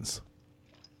Lacey Evans.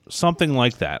 Something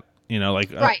like that.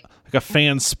 Like a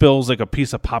fan spills like a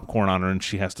piece of popcorn on her, and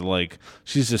she has to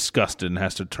she's disgusted and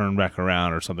has to turn back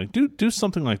around or something. Do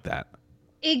something like that.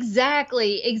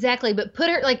 Exactly. But put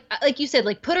her like you said,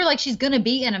 like put her like she's going to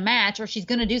be in a match or she's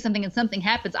going to do something and something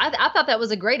happens. I thought that was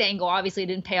a great angle. Obviously it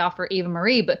didn't pay off for Eva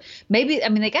Marie, but maybe,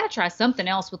 they got to try something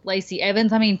else with Lacey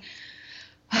Evans. I mean,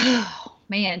 oh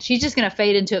man, she's just going to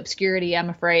fade into obscurity,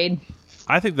 I'm afraid.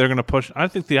 I think they're going to push. I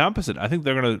think the opposite. I think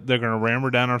they're going to ram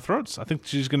her down our throats. I think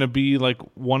she's going to be like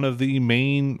one of the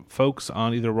main folks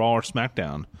on either Raw or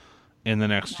SmackDown in the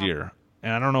next year.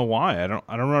 And I don't know why. I don't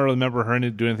really remember her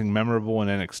doing anything memorable in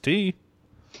NXT.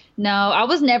 No, I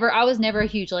was never a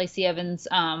huge Lacey Evans,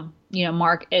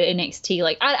 mark at NXT.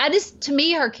 Like I just, to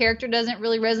me, her character doesn't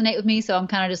really resonate with me. So I'm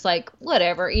kind of just like,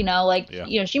 whatever,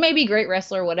 she may be a great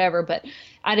wrestler or whatever, but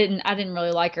I didn't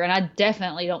really like her. And I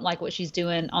definitely don't like what she's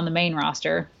doing on the main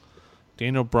roster.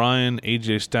 Daniel Bryan,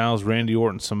 AJ Styles, Randy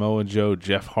Orton, Samoa Joe,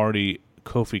 Jeff Hardy,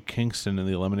 Kofi Kingston in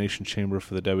the Elimination Chamber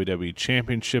for the WWE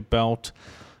Championship belt.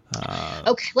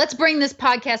 Okay, let's bring this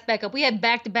podcast back up. We had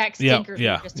back-to-back stinkers we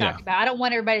just talked about. I don't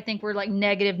want everybody to think we're like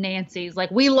negative Nancys.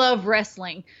 Like, we love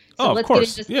wrestling. So of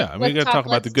course. We got to talk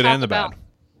about the good and the bad.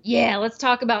 Yeah, let's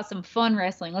talk about some fun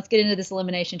wrestling. Let's get into this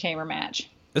Elimination Chamber match.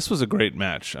 This was a great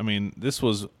match. I mean, this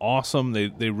was awesome.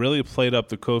 They really played up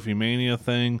the Kofi Mania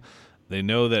thing. They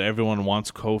know that everyone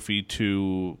wants Kofi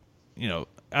to,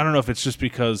 I don't know if it's just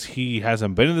because he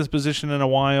hasn't been in this position in a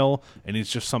while and he's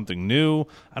just something new.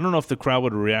 I don't know if the crowd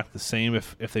would react the same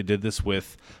if they did this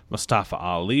with Mustafa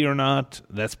Ali or not.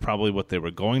 That's probably what they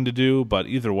were going to do. But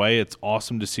either way, it's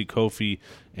awesome to see Kofi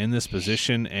in this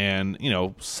position and,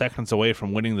 seconds away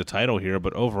from winning the title here.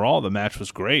 But overall, the match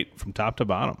was great from top to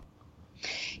bottom.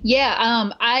 Yeah,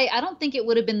 I don't think it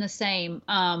would have been the same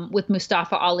with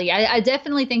Mustafa Ali. I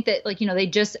definitely think that, they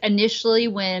just initially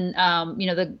when,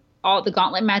 the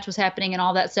gauntlet match was happening and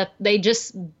all that stuff, they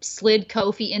just slid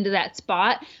Kofi into that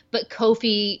spot. But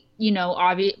Kofi,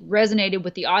 resonated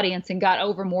with the audience and got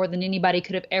over more than anybody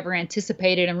could have ever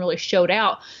anticipated and really showed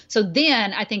out. So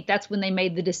then I think that's when they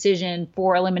made the decision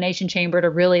for Elimination Chamber to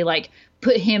really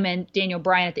put him and Daniel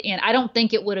Bryan at the end. I don't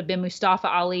think it would have been Mustafa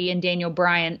Ali and Daniel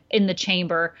Bryan in the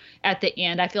chamber at the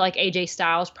end. I feel like AJ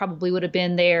Styles probably would have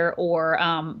been there, or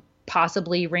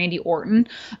possibly Randy Orton.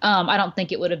 I don't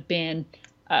think it would have been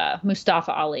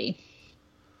Mustafa Ali.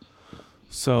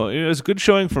 So it was a good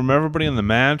showing from everybody in the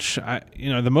match.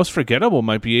 The most forgettable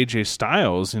might be AJ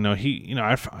Styles.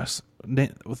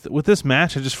 With this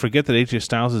match, I just forget that AJ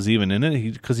Styles is even in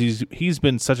it because he's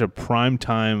been such a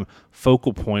primetime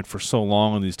focal point for so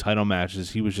long in these title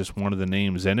matches. He was just one of the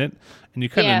names in it, and you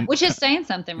which is saying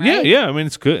something, right? Yeah. I mean,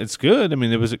 it's good. It's good. I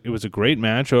mean, it was a great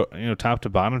match. Top to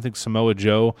bottom. I think Samoa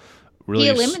Joe really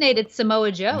eliminated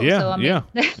Samoa Joe. Yeah.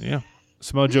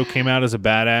 Samoa Joe came out as a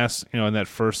badass, in that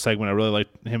first segment. I really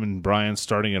liked him and Bryan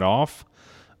starting it off.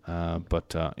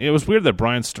 But it was weird that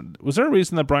Bryan... was there a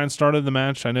reason that Bryan started the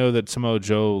match? I know that Samoa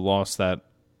Joe lost that...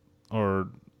 Or...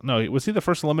 No, was he the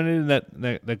first eliminated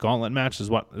in that gauntlet match?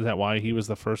 Is that why he was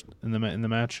the first in the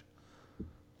match?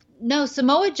 No,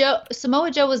 Samoa Joe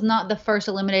was not the first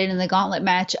eliminated in the gauntlet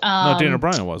match. No, Daniel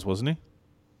Bryan wasn't he?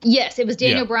 Yes, it was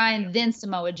Daniel Bryan, then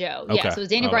Samoa Joe. Okay. Yeah, so it was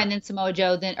Daniel Bryan, then Samoa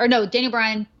Joe, Daniel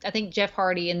Bryan, I think Jeff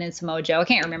Hardy, and then Samoa Joe. I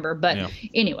can't remember, but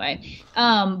anyway.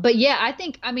 But yeah,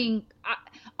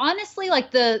 honestly,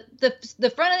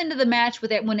 the front end of the match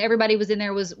with it when everybody was in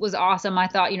there was awesome. I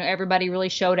thought, everybody really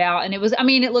showed out, and it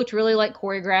looked really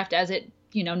choreographed as it,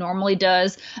 normally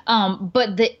does.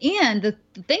 But the end, the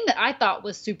thing that I thought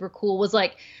was super cool was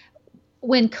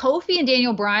when Kofi and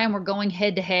Daniel Bryan were going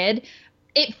head to head,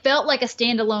 it felt like a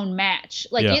standalone match.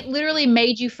 It literally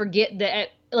made you forget that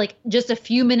just a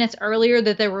few minutes earlier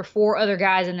that there were 4 other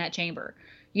guys in that chamber.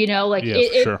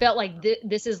 It felt like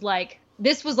this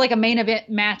was like a main event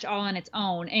match all on its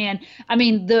own. And I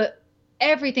mean,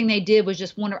 everything they did was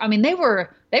just wonderful. I mean, they were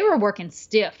working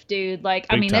stiff, dude.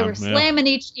 They were slamming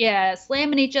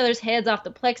each other's heads off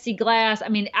the plexiglass. I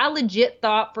mean, I legit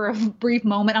thought for a brief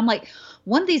moment, I'm like,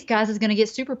 one of these guys is going to get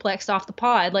superplexed off the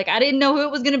pod. I didn't know who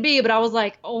it was going to be, but I was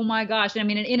like, oh my gosh. And I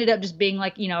mean, it ended up just being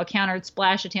a countered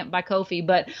splash attempt by Kofi,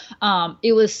 but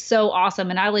it was so awesome.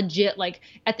 And I legit,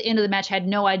 at the end of the match, had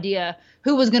no idea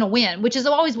who was going to win, which is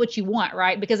always what you want,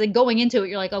 right? Because going into it,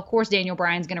 you're like, of course, Daniel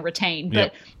Bryan's going to retain.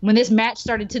 But when this match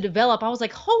started to develop, I was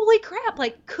like, holy crap,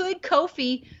 could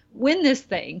Kofi win this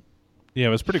thing? Yeah,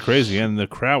 it was pretty crazy, and the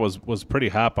crowd was pretty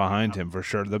hot behind him for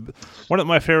sure. One of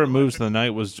my favorite moves of the night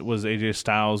was AJ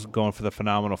Styles going for the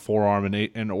phenomenal forearm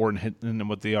and Orton hitting him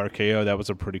with the RKO. That was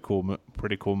a pretty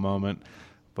cool moment.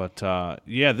 But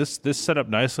this set up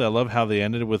nicely. I love how they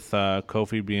ended with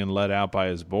Kofi being let out by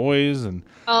his boys, and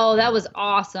that was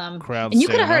awesome. And you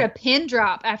could have heard a pin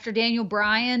drop after Daniel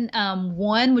Bryan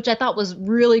won, which I thought was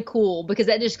really cool because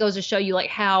that just goes to show you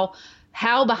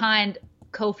how behind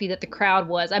Kofi that the crowd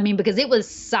was. I mean, because it was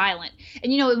silent.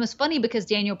 And it was funny because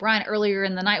Daniel Bryan earlier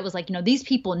in the night was like, these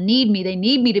people need me. They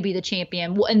need me to be the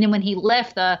champion. And then when he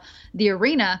left the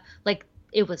arena,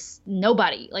 it was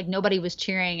nobody was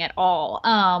cheering at all,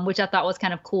 which I thought was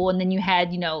kind of cool. And then you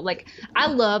had, I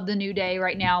love the New Day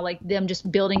right now, them just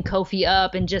building Kofi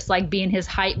up and just being his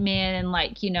hype man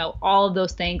and all of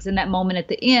those things. And that moment at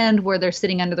the end where they're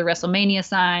sitting under the WrestleMania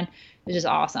sign is just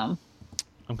awesome.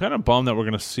 I'm kind of bummed that we're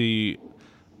going to see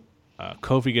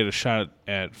Kofi get a shot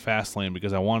at Fastlane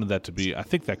because I wanted that to be. I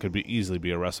think that could easily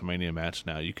be a WrestleMania match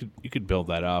now. You could build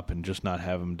that up and just not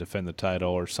have him defend the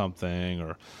title or something,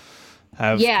 or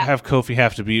have Kofi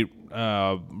have to beat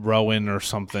Rowan or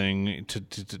something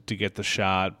to get the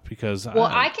shot, because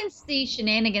I can see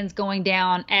shenanigans going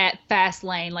down at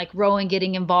Fastlane, like Rowan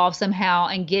getting involved somehow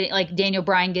and getting like Daniel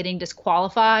Bryan getting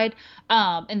disqualified,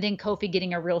 and then Kofi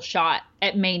getting a real shot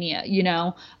at Mania,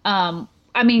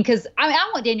 I mean, because I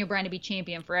want Daniel Bryan to be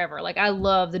champion forever. Like, I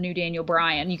love the new Daniel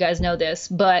Bryan. You guys know this.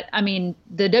 But, I mean,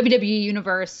 the WWE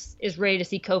Universe is ready to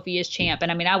see Kofi as champ. And,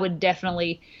 I mean, I would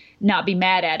definitely not be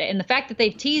mad at it. And the fact that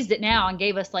they've teased it now and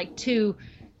gave us, like, 2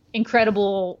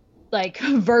 incredible, like,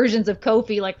 versions of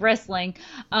Kofi, like, wrestling,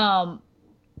 I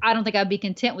don't think I'd be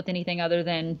content with anything other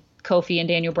than Kofi and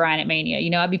Daniel Bryan at Mania.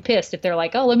 I'd be pissed if they're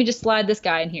like, oh, let me just slide this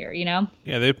guy in here,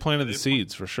 Yeah, they planted the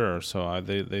seeds for sure, so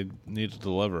they need to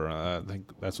deliver. I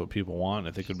think that's what people want.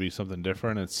 I think it would be something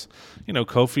different. It's,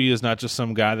 Kofi is not just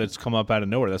some guy that's come up out of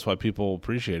nowhere. That's why people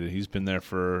appreciate it. He's been there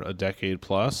for a decade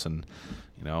plus, and,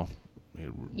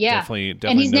 definitely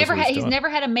and he's never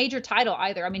had a major title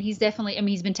either. I mean, he's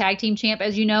been tag team champ,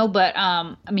 as you know, but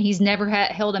he's never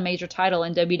held a major title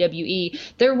in WWE.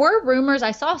 There were rumors,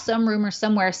 I saw some rumors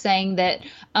somewhere saying that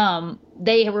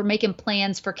they were making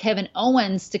plans for Kevin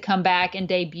Owens to come back and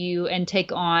debut and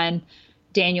take on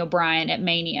Daniel Bryan at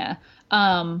Mania.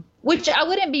 Which I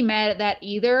wouldn't be mad at that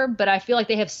either, but I feel like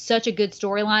they have such a good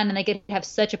storyline and they could have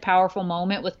such a powerful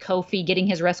moment with Kofi getting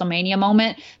his WrestleMania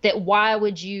moment, that why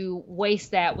would you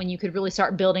waste that when you could really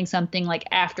start building something like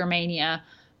after Mania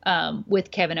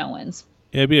with Kevin Owens?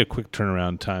 Yeah, it'd be a quick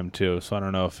turnaround time too, so I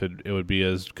don't know if it would be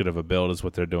as good of a build as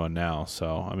what they're doing now.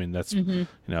 So I mean, that's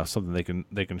something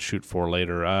they can shoot for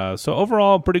later. So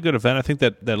overall, pretty good event. I think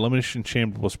that Elimination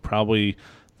Chamber was probably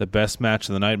the best match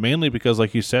of the night, mainly because,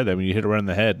 like you said, I mean, you hit it right in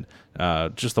the head.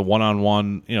 Just the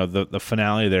one-on-one, the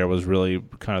finale there was really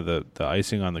kind of the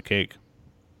icing on the cake.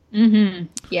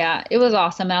 Yeah, it was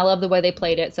awesome, and I love the way they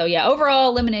played it. So yeah,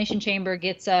 overall, Elimination Chamber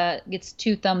gets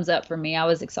 2 thumbs up from me. I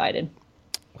was excited.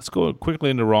 Let's go quickly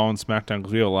into Raw and SmackDown,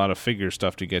 because we have a lot of figure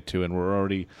stuff to get to, and we're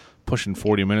already pushing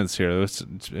 40 minutes here. It's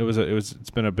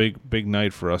been a big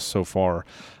night for us so far.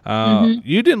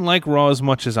 You didn't like Raw as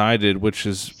much as I did, which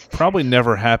has probably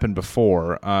never happened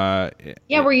before.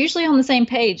 We're usually on the same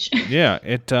page. Yeah,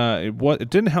 it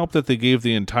didn't help that they gave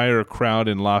the entire crowd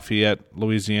in Lafayette,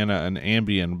 Louisiana, an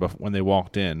Ambien when they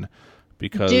walked in,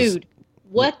 because dude,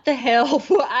 what the hell?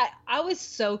 I was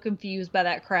so confused by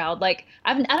that crowd. Like,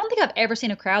 I don't think I've ever seen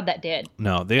a crowd that dead.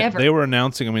 No, they were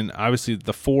announcing, I mean, obviously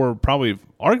the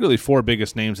arguably four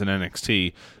biggest names in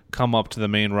NXT come up to the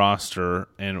main roster,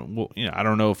 and I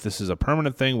don't know if this is a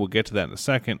permanent thing. We'll get to that in a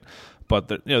second.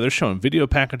 But they're showing video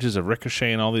packages of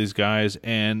Ricochet and all these guys,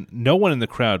 and no one in the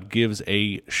crowd gives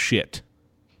a shit.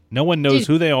 No one knows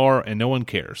who they are, and no one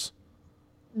cares.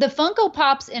 The Funko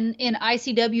Pops in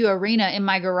ICW Arena in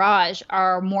my garage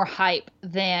are more hype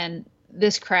than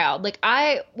this crowd. Like,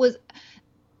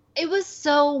 it was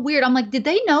so weird. I'm like, did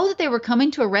they know that they were coming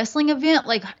to a wrestling event?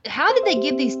 Like, how did they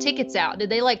give these tickets out? Did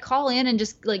they like call in and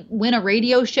just like win a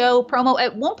radio show promo?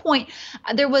 At one point,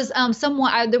 there was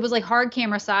there was like hard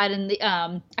camera side, and the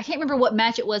I can't remember what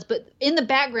match it was, but in the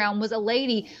background was a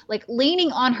lady like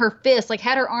leaning on her fist, like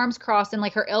had her arms crossed and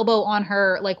like her elbow on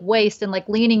her like waist and like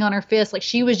leaning on her fist, like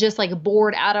she was just like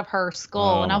bored out of her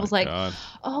skull. And I was like,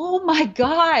 oh my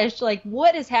gosh, like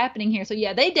what is happening here? So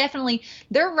yeah,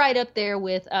 they're right up there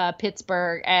with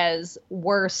Pittsburgh as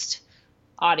worst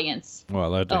audience.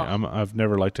 Well, I've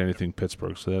never liked anything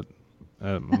Pittsburgh, so that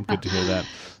I'm good to hear that.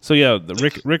 So yeah,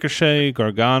 the Ricochet,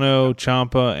 Gargano,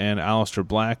 Ciampa, and Aleister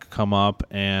Black come up,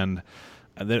 and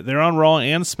they're on Raw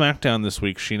and SmackDown this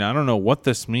week. Sheena, I don't know what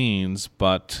this means,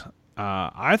 but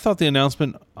I thought the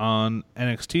announcement on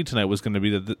NXT tonight was going to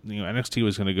be that NXT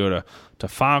was going to go to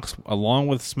Fox along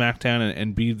with SmackDown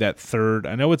and be that third.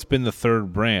 I know it's been the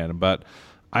third brand, but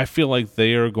I feel like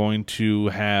they are going to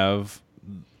have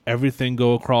everything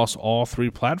go across all 3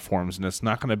 platforms, and it's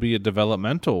not going to be a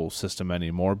developmental system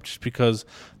anymore, just because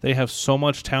they have so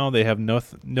much talent. They have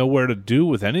nowhere to do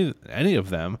with any of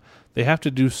them. They have to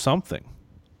do something.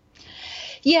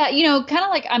 Yeah, kind of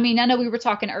like, I mean, I know we were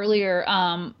talking earlier,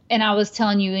 and I was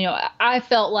telling you, I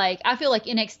feel like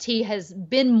NXT has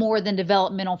been more than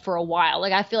developmental for a while.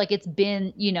 Like, I feel like it's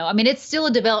been, I mean, it's still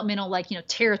a developmental, like,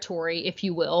 territory, if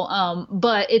you will.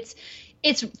 But it's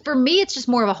for me, it's just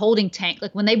more of a holding tank.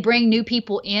 Like, when they bring new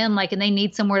people in, like, and they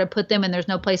need somewhere to put them and there's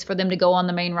no place for them to go on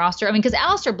the main roster. I mean, because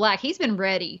Aleister Black, he's been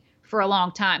ready for a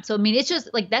long time. So, I mean, it's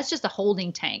just like, that's just a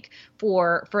holding tank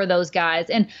for those guys.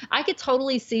 And I could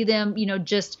totally see them,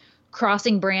 just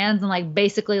crossing brands and like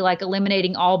basically like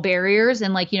eliminating all barriers.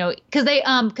 And like, you know,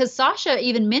 because Sasha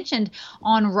even mentioned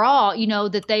on Raw, you know,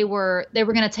 that they were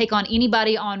going to take on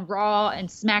anybody on Raw and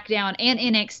SmackDown and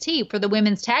NXT for the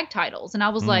women's tag titles. And I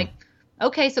was like,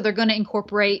 okay, so they're going to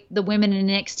incorporate the women in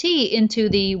NXT into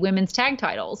the women's tag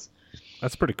titles.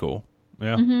 That's pretty cool.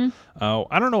 Yeah.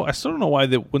 I don't know. I still don't know why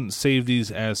they wouldn't save these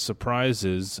as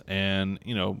surprises and,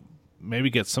 you know,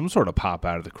 maybe get some sort of pop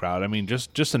out of the crowd. I mean,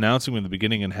 just announcing them in the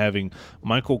beginning and having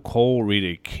Michael Cole read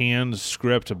a canned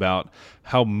script about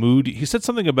how moody. He said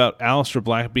something about Aleister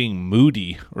Black being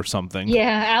moody or something.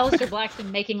 Yeah, Aleister Black's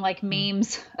been making like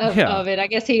memes of it. I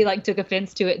guess he like took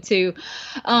offense to it too.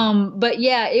 But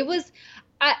yeah, it was.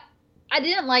 I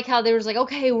didn't like how there was like,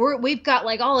 okay, we've got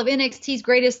like all of NXT's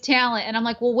greatest talent. And I'm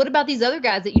like, well, what about these other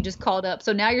guys that you just called up?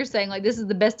 So now you're saying like this is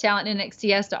the best talent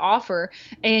NXT has to offer.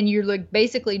 And you're like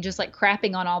basically just like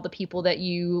crapping on all the people that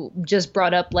you just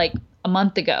brought up like a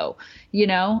month ago, you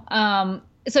know?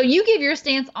 So you give your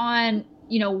stance on,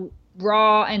 you know,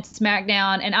 Raw and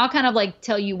SmackDown, and I'll kind of like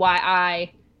tell you why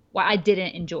I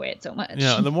didn't enjoy it so much.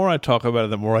 Yeah, the more I talk about it,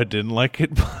 the more I didn't like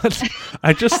it. But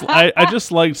I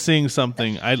just liked seeing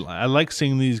something. I like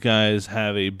seeing these guys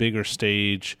have a bigger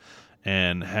stage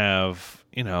and have,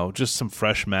 you know, just some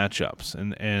fresh matchups.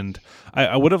 And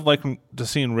I would have liked to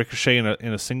see Ricochet in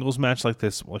a singles match like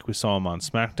this, like we saw him on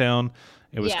SmackDown.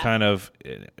 It was kind of,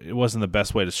 it wasn't the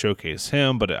best way to showcase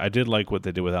him, but I did like what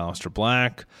they did with Aleister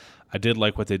Black. I did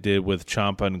like what they did with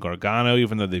Ciampa and Gargano,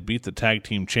 even though they beat the tag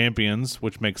team champions,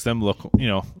 which makes them look, you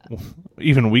know,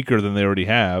 even weaker than they already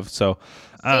have. So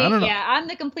I don't know. Yeah, I'm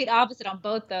the complete opposite on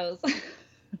both those.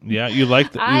 Yeah, you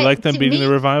like them beating the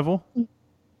Revival?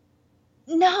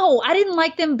 No, I didn't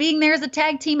like them being there as a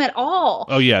tag team at all.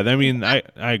 Oh yeah, I mean, I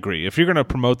agree. If you're going to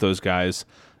promote those guys,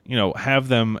 you know, have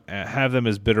them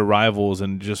as bitter rivals,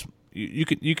 and just you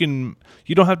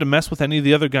don't have to mess with any of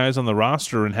the other guys on the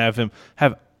roster and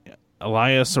have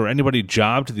Elias or anybody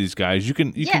job to these guys. You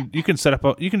can set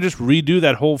up you can just redo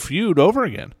that whole feud over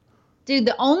again. Dude,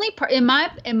 the only in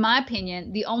my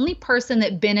opinion, the only person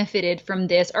that benefited from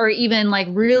this, or even like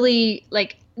really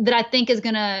like that I think is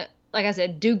gonna, like I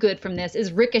said, do good from this,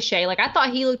 is Ricochet. Like I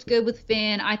thought he looked good with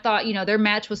Finn. I thought, you know, their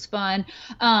match was fun.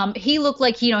 He looked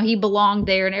like, you know, he belonged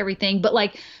there and everything. But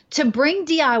like to bring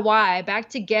DIY back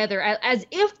together as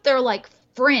if they're like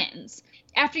friends,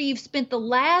 after you've spent the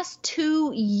last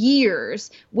 2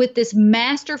 years with this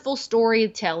masterful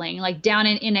storytelling, like down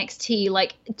in NXT,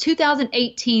 like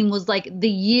 2018 was like the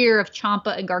year of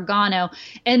Ciampa and Gargano.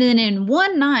 And then in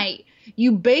one night,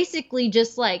 you basically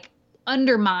just like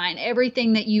undermine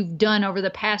everything that you've done over the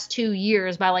past 2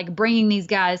 years by like bringing these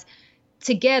guys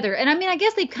together. And I mean, I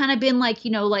guess they've kind of been like, you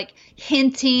know, like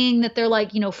hinting that they're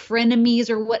like, you know,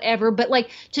 frenemies or whatever, but like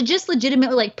to just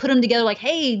legitimately like put them together like,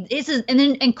 hey, this is,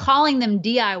 and calling them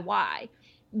DIY,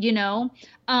 you know,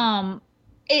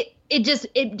 it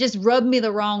just rubbed me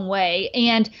the wrong way.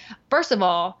 And first of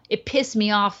all, it pissed me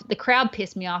off. The crowd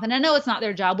pissed me off. And I know it's not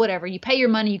their job, whatever. You pay your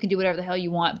money, you can do whatever the hell you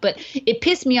want. But it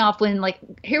pissed me off when, like,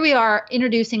 here we are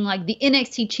introducing, like, the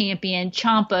NXT champion,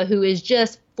 Ciampa, who is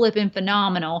just flipping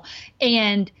phenomenal.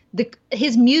 And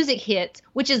his music hits,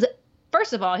 which is,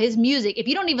 first of all, his music, if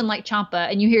you don't even like Ciampa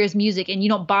and you hear his music and you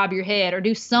don't bob your head or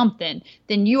do something,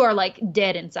 then you are, like,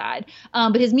 dead inside.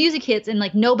 But his music hits and,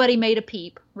 like, nobody made a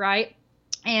peep, right?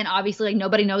 And obviously, like,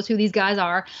 nobody knows who these guys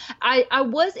are. I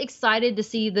was excited to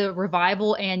see the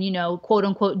Revival and, you know, quote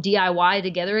unquote DIY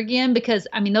together again, because,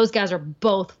 I mean, those guys are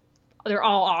they're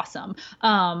all awesome.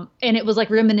 And it was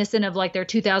like reminiscent of like their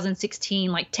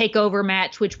 2016 like takeover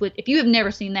match, which would, if you have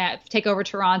never seen that, Takeover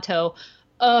Toronto,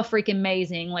 freaking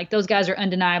amazing. Like, those guys are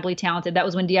undeniably talented. That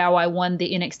was when DIY won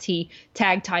the NXT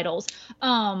tag titles.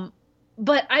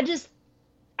 But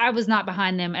I was not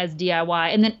behind them as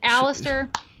DIY. And then Aleister,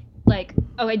 like,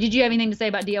 okay, did you have anything to say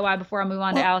about DIY before I move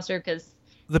on to Aleister? Because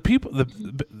the people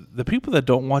that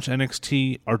don't watch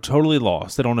NXT are totally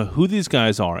lost. They don't know who these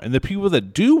guys are, and the people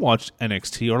that do watch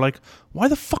NXT are like, "Why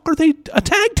the fuck are they a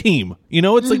tag team?" You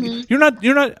know, it's like you're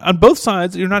not on both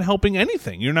sides. You're not helping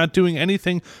anything. You're not doing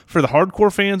anything for the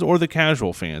hardcore fans or the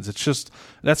casual fans. It's just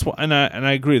that's what, and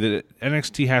I agree that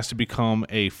NXT has to become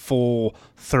a full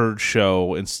third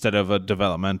show instead of a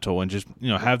developmental, and just, you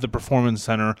know, have the Performance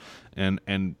Center and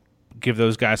give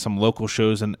those guys some local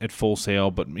shows and at Full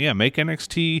Sail. But yeah, make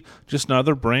NXT just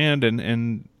another brand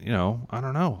and I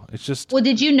don't know. It's just. Well,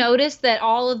 did you notice that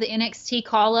all of the NXT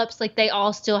call-ups, like they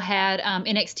all still had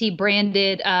NXT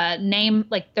branded name,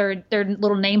 like their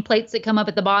little nameplates that come up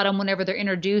at the bottom whenever they're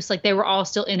introduced, like they were all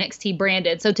still NXT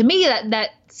branded. So to me, that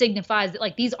signifies that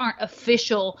like these aren't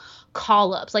official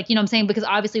call-ups, like, you know what I'm saying? Because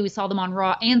obviously we saw them on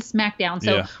Raw and SmackDown.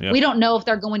 So we don't know if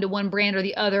they're going to one brand or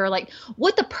the other, or like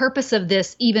what the purpose of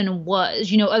this even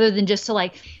was, other than just to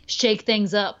like shake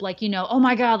things up, like, oh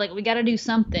my God, like we got to do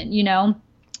something,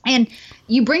 And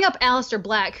you bring up Aleister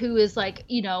Black, who is like,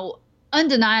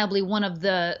 undeniably one of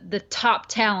the top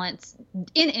talents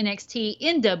in NXT,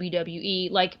 in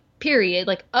WWE, like period,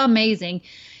 like amazing.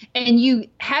 And you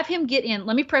have him get in.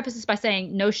 Let me preface this by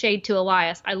saying no shade to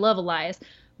Elias. I love Elias,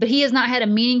 but he has not had a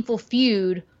meaningful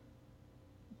feud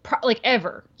like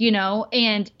ever,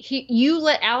 and you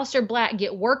let Aleister Black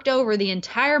get worked over the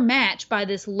entire match by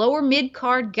this lower mid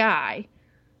card guy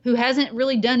who hasn't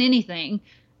really done anything.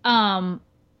 And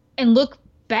look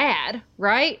bad,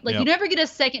 right? Like you never get a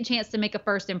second chance to make a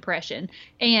first impression.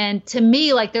 And to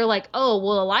me, like they're like, oh,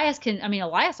 well,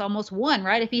 Elias almost won,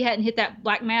 right? If he hadn't hit that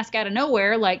black mask out of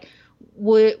nowhere, like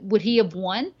would he have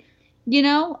won?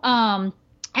 And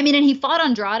he fought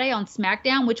Andrade on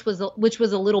SmackDown, which was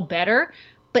a little better,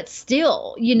 but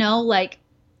still, like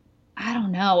I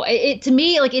don't know. It to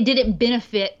me, like, it didn't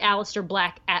benefit Aleister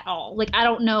Black at all. Like, I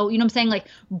don't know. You know what I'm saying? Like,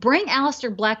 bring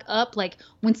Aleister Black up, like,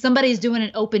 when somebody's doing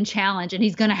an open challenge and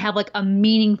he's going to have, like, a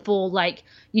meaningful, like,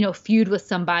 feud with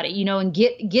somebody, and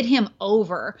get him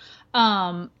over.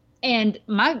 And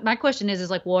my question is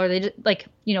like, well, are they just, like,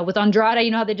 with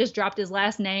Andrade, how they just dropped his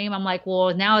last name? I'm like,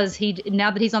 well, now that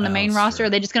he's on the main roster, are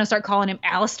they just going to start calling him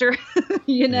Aleister?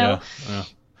 Yeah.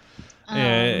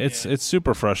 Yeah, it's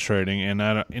super frustrating, and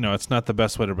I don't, it's not the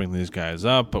best way to bring these guys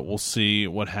up, but we'll see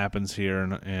what happens here,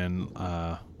 and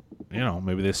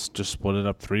maybe they just split it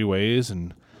up 3 ways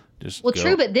and just. Well,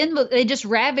 true, but then they just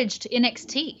ravaged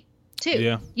NXT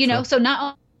too. Yeah, so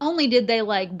not only did they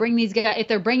like bring these guys, if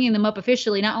they're bringing them up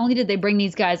officially, not only did they bring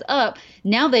these guys up,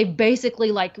 now they've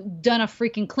basically like done a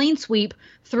freaking clean sweep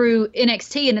through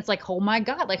NXT, and it's like, oh my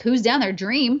God, like who's down there?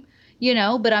 Dream,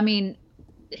 but I mean.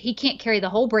 He can't carry the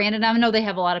whole brand, and I know they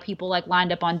have a lot of people like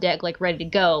lined up on deck, like ready to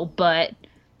go, but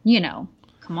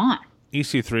come on.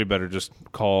 EC3 better just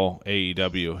call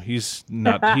AEW. He's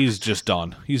not. He's just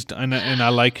done. And I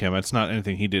like him. It's not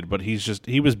anything he did, but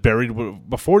he was buried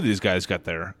before these guys got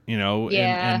there.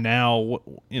 Yeah. And now,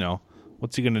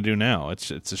 what's he gonna do now?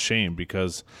 It's a shame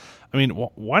because. I mean,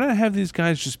 why not have these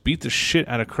guys just beat the shit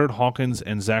out of Kurt Hawkins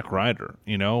and Zack Ryder?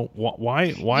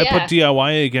 Why put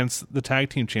DIY against the tag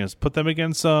team champs? Put them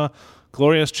against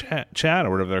Glorious Chad or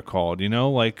whatever they're called.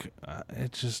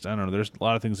 It's just, I don't know. There's a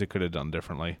lot of things they could have done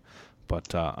differently.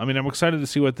 But I'm excited to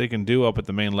see what they can do up at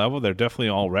the main level. They're definitely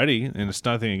all ready, and it's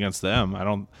nothing against them.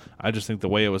 I just think the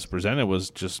way it was presented was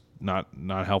just not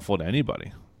helpful to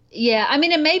anybody. Yeah,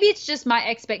 and maybe it's just my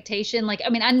expectation. Like,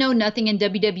 I know nothing in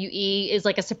WWE is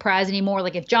like a surprise anymore.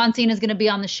 Like, if John Cena is going to be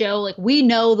on the show, like we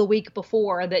know the week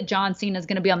before that John Cena is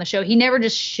going to be on the show. He never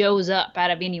just shows up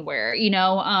out of anywhere,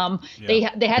 They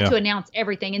had to announce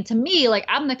everything. And to me, like,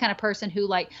 I'm the kind of person who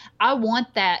like I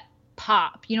want that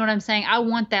pop. You know what I'm saying? I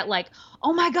want that like,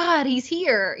 oh my God, he's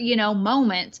here,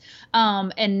 moment.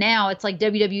 And now it's like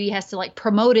WWE has to like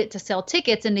promote it to sell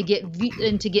tickets and to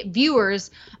get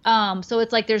viewers. So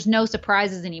it's like there's no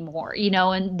surprises anymore,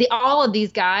 and all of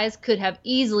these guys could have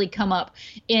easily come up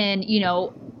in,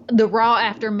 the Raw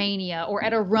after Mania or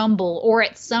at a Rumble or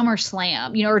at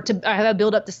SummerSlam, or to have a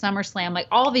build up to SummerSlam. Like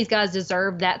all of these guys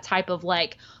deserve that type of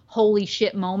like holy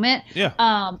shit moment. Yeah.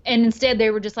 And instead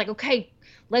they were just like, okay,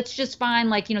 let's just find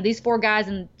like, these 4 guys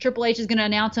and Triple H is going to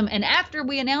announce them. And after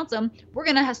we announce them, we're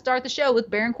going to start the show with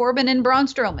Baron Corbin and Braun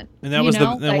Strowman. And that was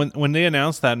when they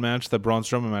announced that match, the Braun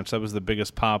Strowman match, that was the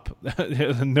biggest pop.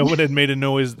 No one had made a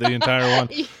noise the entire one.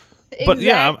 But exactly.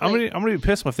 Yeah, I'm gonna be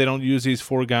pissed if they don't use these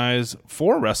 4 guys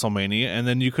for WrestleMania, and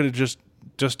then you could have just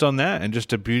done that and just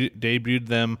debuted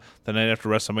them the night after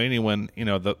WrestleMania when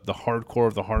the hardcore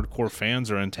of the hardcore fans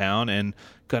are in town and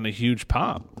got a huge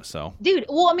pop. So, dude,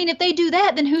 well, if they do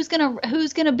that, then who's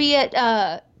gonna be at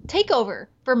Takeover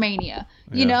for Mania?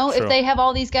 If they have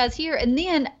all these guys here, and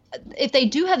then if they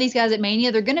do have these guys at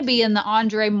Mania, they're gonna be in the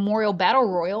Andre Memorial Battle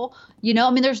Royal. They're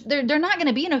not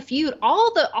gonna be in a feud.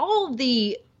 All of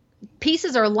the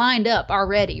pieces are lined up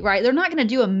already, right? They're not going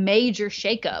to do a major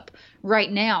shakeup,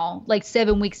 right now, like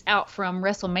 7 weeks out from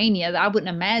WrestleMania. I wouldn't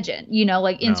imagine,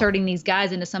 like inserting these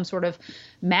guys into some sort of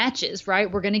matches,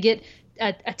 right? We're going to get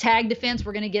a tag defense.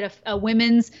 We're going to get a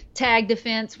women's tag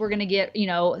defense. We're going to get,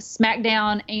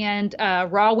 SmackDown and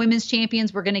Raw Women's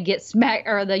Champions. We're going to get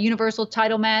the Universal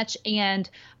title match and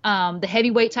the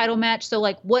heavyweight title match. So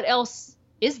like, what else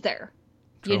is there?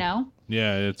 True.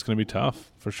 Yeah, it's going to be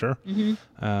tough for sure.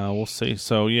 We'll see.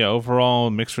 So yeah, overall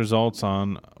mixed results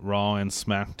on Raw and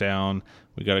SmackDown.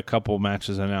 We got a couple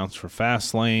matches announced for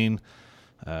Fastlane.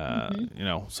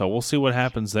 So we'll see what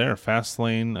happens there.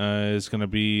 Fastlane is going to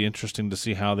be interesting to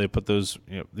see how they put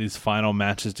these final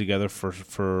matches together for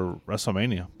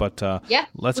WrestleMania. But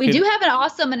we do have an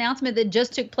awesome announcement that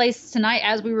just took place tonight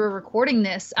as we were recording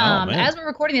this. As we're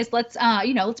recording this, let's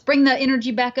bring the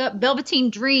energy back up. Velveteen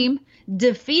Dream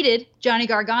defeated Johnny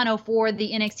Gargano for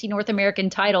the NXT North American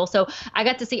title. So I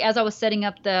got to see, as I was setting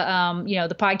up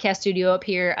the podcast studio up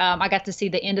here, I got to see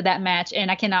the end of that match,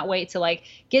 and I cannot wait to like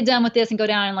get done with this and go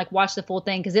down and like watch the full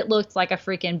thing because it looked like a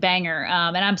freaking banger.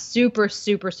 And I'm super,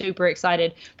 super, super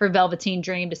excited for Velveteen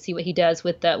Dream to see what he does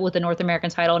with the North American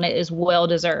title, and it is well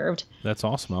deserved. That's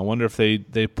awesome. I wonder if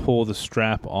they pull the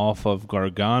strap off of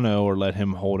Gargano or let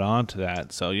him hold on to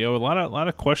that. So a lot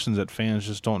of questions that fans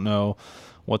just don't know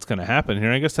what's going to happen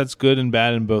here. I guess that's good and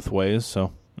bad in both ways.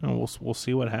 So we'll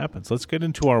see what happens. Let's get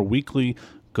into our weekly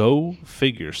Go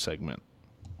Figure segment.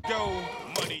 Go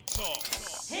Money Talk.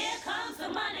 Here comes the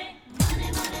money.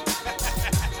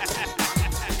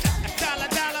 Dollar,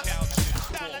 dollar.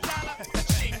 Dollar, dollar.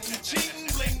 Ching, ching,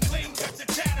 bling, bling. Got the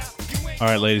chatter. All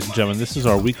right, ladies and gentlemen, this is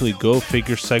our weekly Go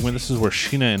Figure segment. This is where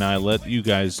Sheena and I let you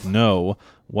guys know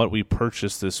what we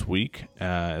purchased this week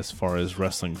as far as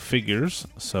wrestling figures.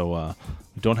 So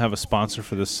we don't have a sponsor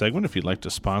for this segment. If you'd like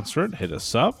to sponsor it, hit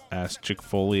us up.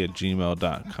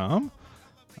 AskChickFoley@gmail.com.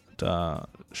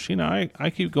 Sheena, I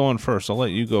keep going first. I'll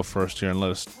let you go first here and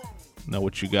let us know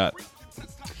what you got.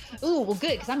 Ooh, well,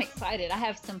 good, because I'm excited. I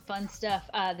have some fun stuff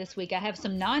this week. I have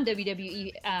some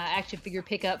non-WWE action figure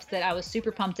pickups that I was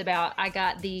super pumped about. I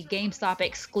got the GameStop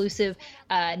exclusive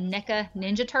NECA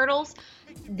Ninja Turtles.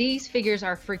 These figures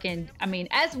are freaking,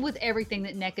 as with everything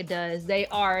that NECA does, they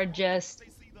are just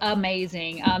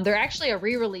amazing. They're actually a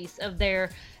re-release of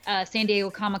their San Diego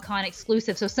Comic-Con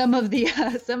exclusive. So some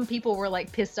people were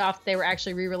like pissed off they were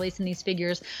actually re-releasing these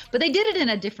figures, but they did it in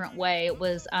a different way. It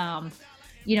was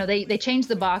they changed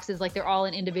the boxes, like they're all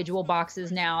in individual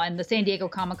boxes now, and the San Diego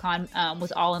Comic-Con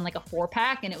was all in like a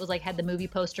 4-pack, and it was like had the movie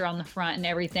poster on the front and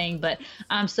everything. But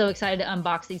I'm so excited to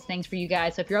unbox these things for you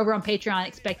guys. So if you're over on Patreon,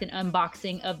 expect an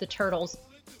unboxing of the Turtles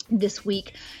this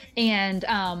week. And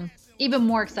even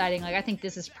more exciting, like I think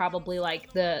this is probably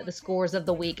like the scores of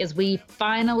the week, as we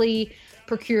finally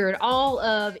procured all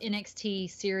of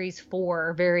NXT Series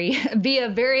 4 via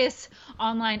various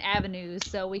online avenues.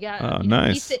 So we got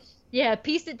nice.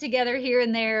 Pieced it together here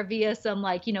and there via some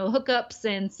hookups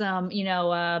and some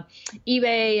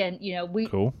eBay, and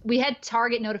we had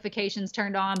Target notifications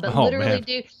turned on, but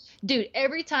literally, dude,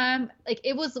 every time, like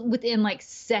it was within like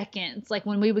seconds, like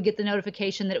when we would get the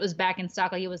notification that it was back in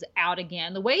stock, like it was out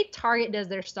again. The way Target does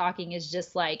their stocking is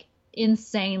just like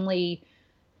insanely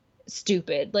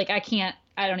stupid. Like I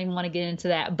don't even want to get into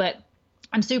that, but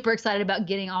I'm super excited about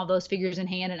getting all those figures in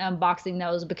hand and unboxing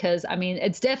those because,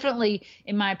 it's definitely,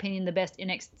 in my opinion, the best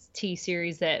NXT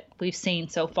series that we've seen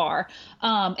so far.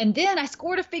 And then I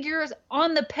scored a figures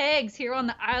on the pegs here on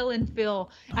the island, Phil.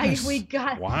 Nice.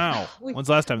 Wow. When's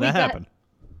the last time that happened?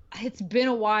 It's been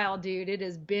a while, dude. It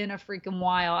has been a freaking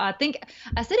while. I think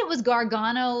I said it was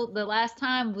Gargano the last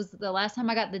time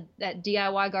I got that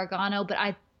DIY Gargano,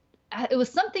 but it was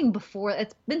something before.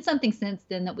 It's been something since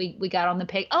then that we got on the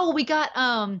peg. Oh, we got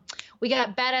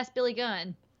Badass Billy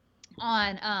Gunn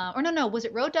on, was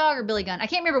it Road Dogg or Billy Gunn? I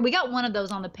can't remember. We got one of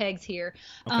those on the pegs here.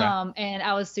 Okay. And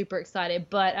I was super excited,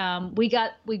 but we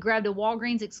grabbed a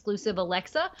Walgreens exclusive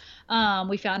Alexa.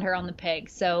 We found her on the peg.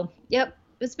 So yep,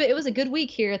 it was a good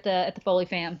week here at the Foley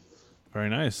fam. Very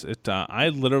nice. I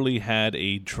literally had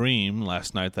a dream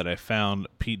last night that I found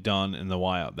Pete Dunne in the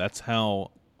wild. That's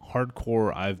how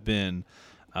hardcore I've been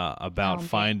about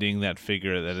finding that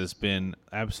figure that has been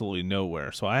absolutely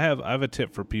nowhere. So I have a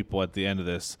tip for people at the end of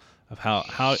this of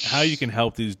how you can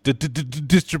help these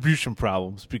distribution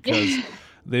problems, because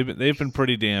they've been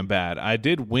pretty damn bad. I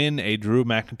did win a Drew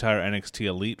McIntyre NXT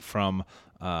Elite from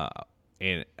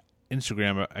an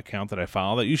Instagram account that I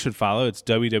follow that you should follow. It's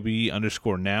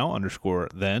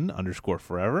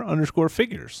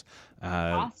WWE_now_then_forever_figures.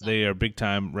 Awesome. They are big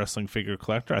time wrestling figure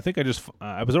collector. I think I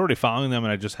was already following them,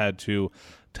 and I just had to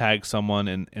tag someone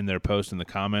in their post in the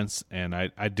comments, and I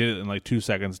did it in like 2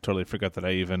 seconds. Totally forgot that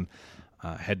I even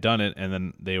had done it, and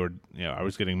then they were, I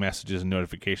was getting messages and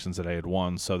notifications that I had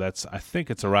won. So I think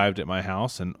it's arrived at my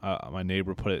house, and my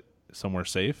neighbor put it somewhere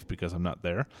safe because I'm not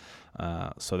there.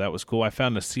 So that was cool. I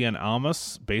found a Cien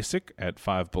Almas basic at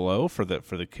Five Below for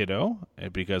the kiddo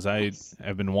because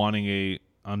I've been wanting a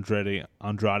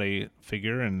Andrade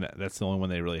figure, and that's the only one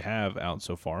they really have out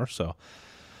so far. So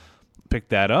picked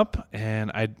that up, and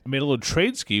I made a little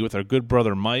trade ski with our good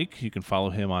brother Mike. You can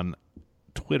follow him on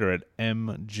Twitter at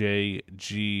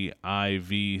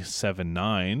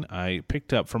MJGIV79. I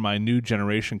picked up for my new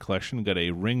generation collection, got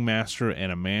a Ringmaster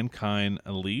and a Mankind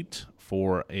Elite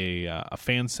for a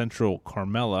Fan Central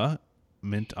Carmella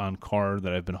mint on card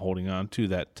that I've been holding on to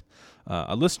that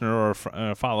a listener or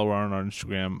a follower on our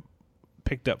Instagram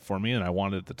picked up for me, and I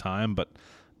wanted at the time, but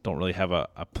don't really have a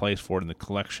place for it in the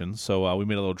collection. So we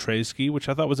made a little trade ski, which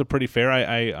I thought was a pretty fair.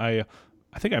 I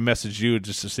think I messaged you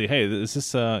just to say, hey, is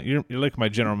this you're like my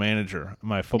general manager,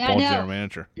 my football general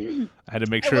manager. I had to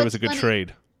make sure it was a good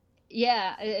trade.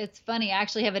 Yeah, it's funny. I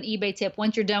actually have an eBay tip.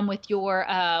 Once you're done with your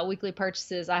weekly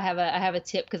purchases, I have a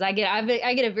tip because I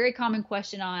get a very common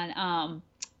question on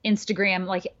Instagram,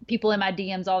 like people in my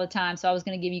DMs all the time. So I was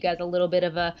going to give you guys a little bit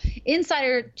of a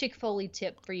insider Chick Foley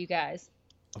tip for you guys.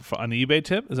 An eBay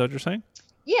tip? Is that what you're saying?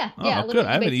 Yeah. Oh, good.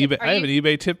 I have an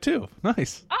eBay tip too.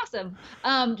 Nice. Awesome.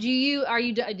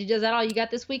 Is that all you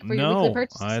got this week for your No, weekly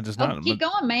purchases? I just not. Keep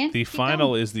going, man. The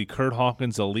final is the Kurt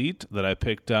Hawkins Elite that I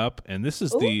picked up, and this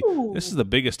is the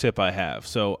biggest tip I have.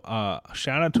 So,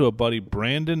 shout out to a buddy,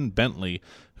 Brandon Bentley,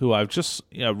 who I've just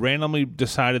randomly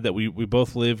decided that we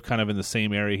both live kind of in the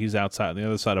same area. He's outside on the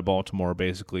other side of Baltimore,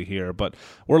 basically here, but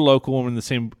we're local. We're in the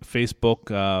same Facebook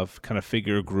kind of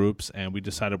figure groups, and we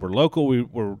decided we're local. We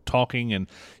were talking, and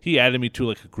he added me to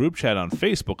like a group chat on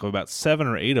Facebook of about 7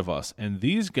 or 8 of us, and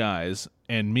these guys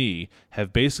and me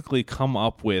have basically come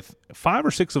up with 5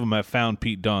 or 6 of them have found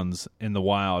Pete Dunne's in the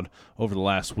wild over the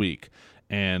last week,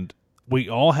 and we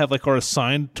all have like our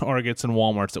assigned targets and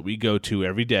Walmarts that we go to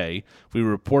every day. We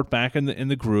report back in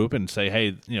the group and say,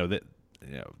 hey,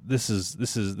 this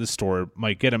store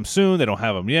might get them soon. They don't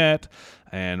have them yet.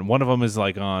 And one of them is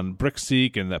like on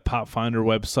Brickseek and the Pop Finder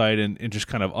website and just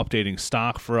kind of updating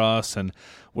stock for us. And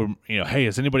we're, hey,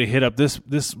 has anybody hit up this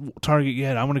Target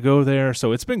yet? I'm going to go there.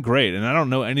 So it's been great. And I don't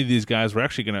know any of these guys. We're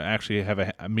actually going to have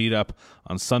a meetup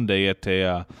on Sunday at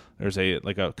there's a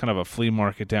kind of a flea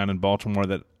market down in Baltimore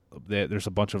that there's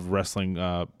a bunch of wrestling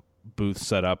booths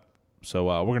set up.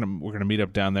 So we're gonna meet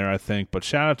up down there, I think. But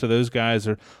shout out to those guys.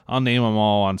 I'll name them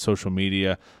all on social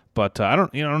media. But I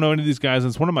don't know any of these guys.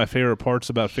 And it's one of my favorite parts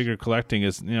about figure collecting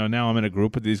is now I'm in a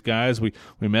group with these guys. We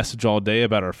message all day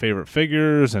about our favorite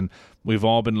figures, and we've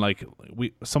all been like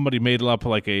somebody made up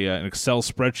like an Excel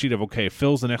spreadsheet of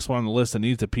Phil's the next one on the list that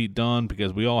needs a Pete Dunne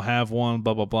because we all have one.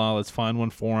 Blah blah blah. Let's find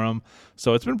one for him.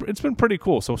 So it's been pretty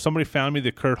cool. So if somebody found me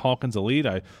the Kurt Hawkins Elite,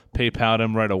 I PayPal'd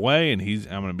him right away, and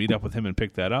I'm going to meet up with him and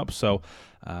pick that up. So.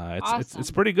 It's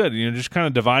pretty good. Just kind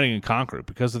of dividing and conquering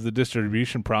because of the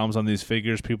distribution problems on these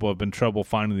figures. People have been trouble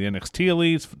finding the NXT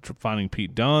elites, finding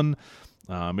Pete Dunne.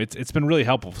 It's been really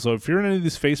helpful. So if you're in any of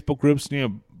these Facebook groups,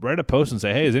 write a post and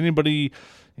say, hey, is anybody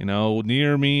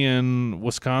near me in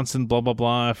Wisconsin? Blah blah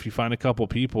blah. If you find a couple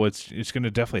people, it's going to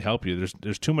definitely help you.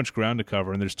 There's too much ground to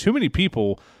cover, and there's too many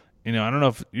people. I don't know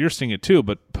if you're seeing it too,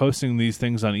 but posting these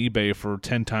things on eBay for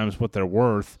 10 times what they're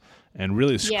worth. And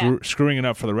really screwing it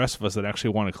up for the rest of us that actually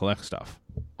want to collect stuff.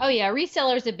 Oh yeah,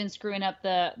 resellers have been screwing up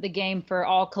the game for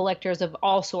all collectors of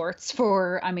all sorts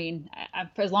for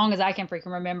as long as I can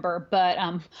freaking remember. But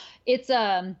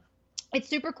it's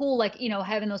super cool, like,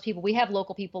 having those people. We have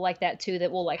local people like that too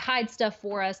that will like hide stuff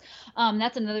for us.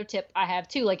 That's another tip I have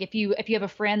too. Like if you have a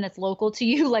friend that's local to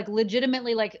you, like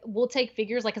legitimately, like we'll take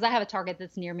figures, like, cause I have a Target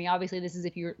that's near me. Obviously this is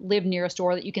if you live near a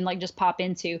store that you can like just pop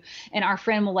into, and our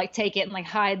friend will like take it and like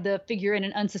hide the figure in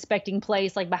an unsuspecting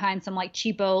place, like behind some like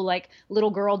cheapo, like little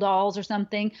girl dolls or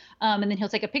something. And then he'll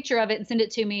take a picture of it and send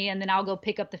it to me. And then I'll go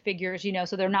pick up the figures,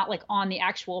 so they're not like on the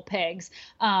actual pegs,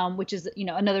 which is,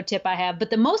 another tip I have. But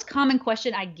the most common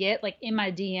question I get like in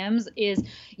my DMs is,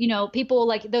 people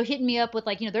like they'll hit me up with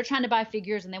like, they're trying to buy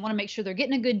figures and they want to make sure they're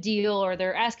getting a good deal, or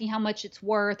they're asking how much it's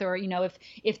worth, or,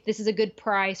 if this is a good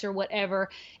price or whatever.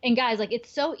 And guys, like,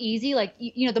 it's so easy. Like,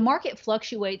 the market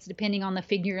fluctuates depending on the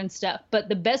figure and stuff. But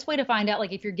the best way to find out,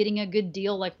 like, if you're getting a good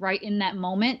deal, like right in that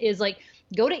moment is like,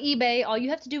 Go to eBay. All you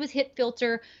have to do is hit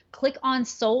filter, click on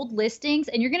sold listings,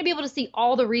 and you're going to be able to see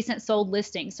all the recent sold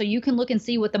listings. So you can look and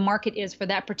see what the market is for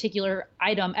that particular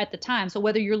item at the time. So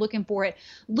whether you're looking for it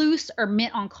loose or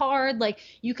mint on card, like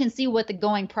you can see what the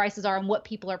going prices are and what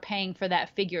people are paying for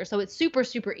that figure. So it's super,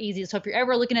 super easy. So if you're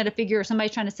ever looking at a figure or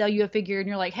somebody's trying to sell you a figure and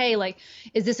you're like, hey, like,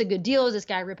 is this a good deal? Is this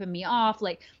guy ripping me off?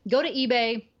 Like, go to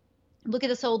eBay, look at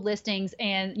the sold listings,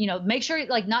 and make sure,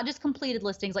 like, not just completed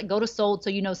listings, like go to sold,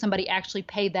 so somebody actually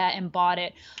paid that and bought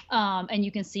it, and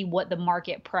you can see what the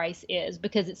market price is,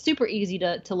 because it's super easy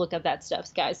to look up that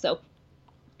stuff, guys. So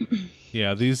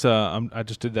yeah, these I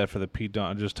just did that for the Pete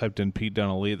Dunne. I just typed in Pete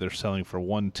Dunne Elite. They're selling for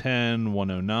 110,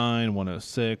 109,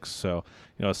 106. So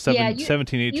a $17,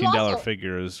 $18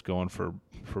 figure is going for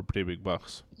pretty big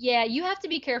bucks. Yeah, you have to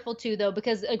be careful too, though,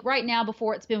 because like right now,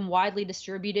 before it's been widely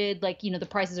distributed, like the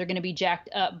prices are going to be jacked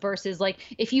up. Versus like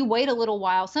if you wait a little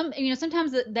while,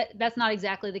 sometimes that's not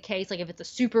exactly the case. Like if it's a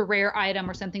super rare item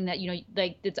or something that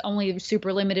like it's only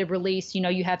super limited release,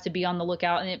 you have to be on the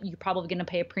lookout, and you're probably going to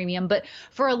pay a premium. But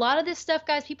for a lot of this stuff,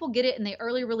 guys, people get it and they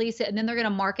early release it, and then they're going to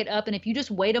mark it up. And if you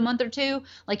just wait a month or two,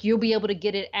 like you'll be able to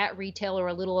get it at retail or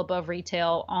a little above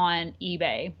retail on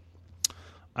eBay.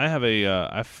 I have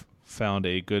I've found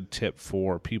a good tip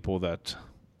for people that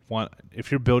want,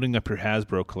 if you're building up your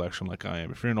Hasbro collection like I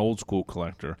am, if you're an old school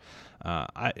collector,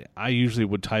 I usually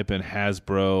would type in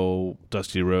Hasbro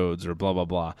Dusty Rhodes or blah, blah,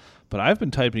 blah. But I've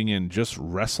been typing in just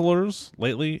wrestlers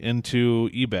lately into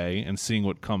eBay and seeing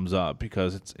what comes up,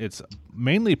 because it's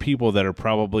mainly people that are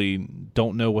probably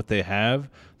don't know what they have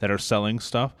that are selling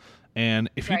stuff. And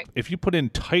if you put in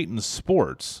Titan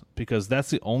Sports, because that's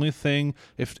the only thing,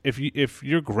 if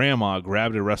your grandma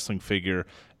grabbed a wrestling figure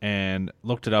and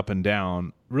looked it up and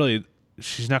down, really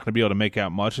she's not going to be able to make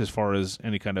out much as far as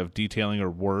any kind of detailing or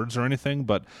words or anything.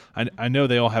 But I know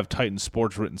they all have Titan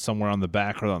Sports written somewhere on the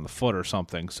back or on the foot or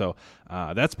something. So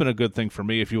that's been a good thing for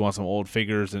me if you want some old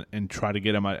figures and try to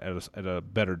get them at a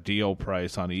better deal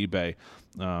price on eBay.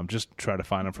 Just try to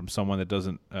find them from someone that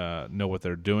doesn't know what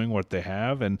they're doing, what they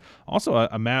have. And also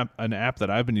an app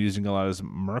that I've been using a lot is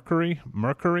Mercury,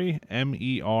 Mercari,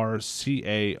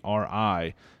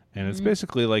 and it's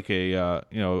basically like a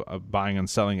buying and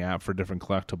selling app for different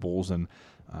collectibles. And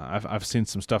I've seen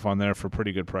some stuff on there for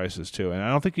pretty good prices too. And I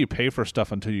don't think you pay for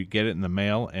stuff until you get it in the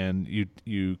mail and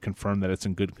you confirm that it's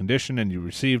in good condition and you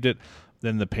received it.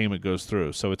 Then the payment goes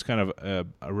through. So it's kind of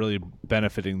really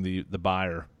benefiting the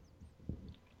buyer.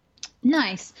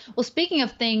 Nice. Well, speaking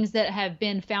of things that have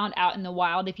been found out in the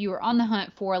wild, if you were on the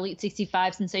hunt for Elite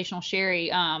 65 Sensational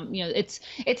Sherry,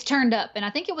 it's turned up, and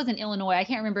I think it was in Illinois. I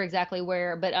can't remember exactly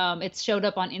where, but it's showed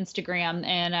up on Instagram,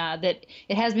 and that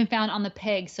it has been found on the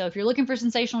peg. So if you're looking for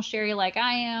Sensational Sherry like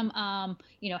I am,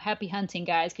 happy hunting,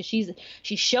 guys, because she's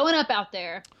showing up out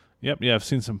there. Yep, yeah, I've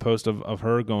seen some posts of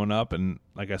her going up, and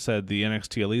like I said, the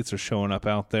NXT Elites are showing up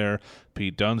out there.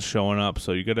 Pete Dunne's showing up,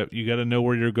 so you gotta know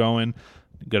where you're going.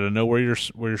 You got to know where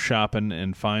you're shopping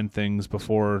and find things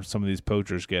before some of these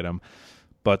poachers get them.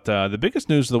 But the biggest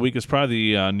news of the week is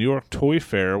probably the New York Toy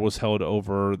Fair was held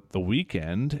over the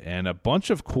weekend, and a bunch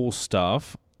of cool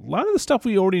stuff. A lot of the stuff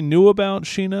we already knew about,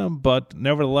 Sheena, but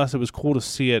nevertheless, it was cool to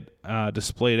see it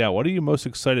displayed out. What are you most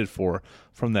excited for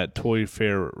from that Toy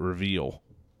Fair reveal?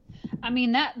 I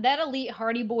mean, that Elite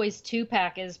Hardy Boys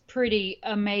 2-pack is pretty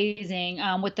amazing,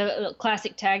 with the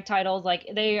classic tag titles. Like,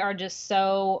 they are just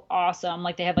so awesome.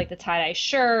 Like, they have like the tie-dye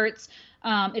shirts.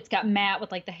 It's got Matt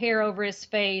with like the hair over his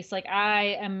face. Like,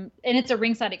 and it's a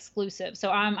ringside exclusive.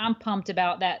 So I'm pumped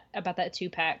about that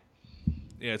 2-pack.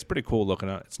 Yeah, it's pretty cool looking.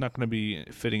 It's not going to be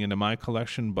fitting into my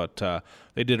collection, but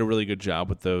they did a really good job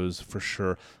with those for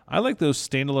sure. I like those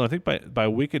standalone. I think by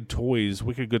Wicked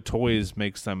Good Toys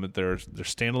makes them their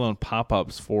standalone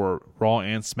pop-ups for Raw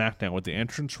and SmackDown with the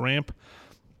entrance ramp.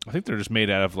 I think they're just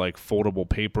made out of like foldable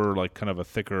paper, like kind of a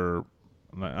thicker.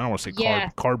 I don't want to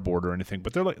say cardboard or anything,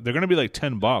 but they're going to be like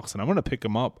 $10, and I'm going to pick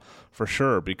them up for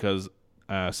sure because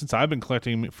since I've been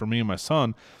collecting for me and my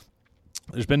son,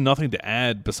 there's been nothing to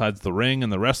add besides the ring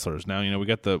and the wrestlers. Now, we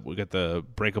got the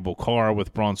breakable car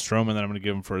with Braun Strowman that I'm going to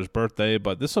give him for his birthday,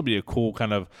 but this will be a cool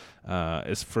kind of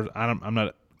I'm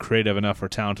not creative enough or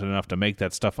talented enough to make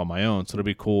that stuff on my own, so it'll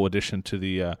be a cool addition to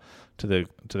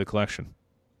the collection.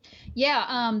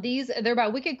 Yeah, they're by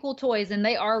Wicked Cool Toys, and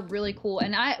they are really cool.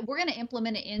 And we're gonna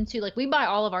implement it into, like, we buy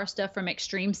all of our stuff from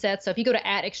Extreme Sets. So if you go to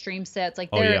 @Extreme Sets,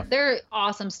 like they're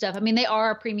awesome stuff. I mean, they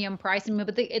are a premium price,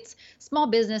 but it's small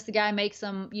business. The guy makes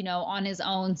them, on his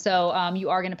own. So you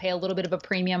are gonna pay a little bit of a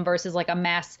premium versus like a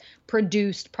mass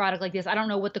produced product like this. I don't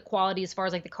know what the quality as far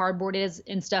as like the cardboard is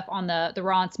and stuff on the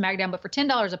Raw and SmackDown, but for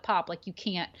 $10 a pop, like you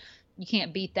can't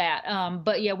beat that.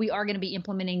 But yeah, we are going to be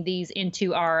implementing these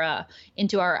into our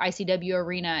ICW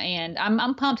arena, and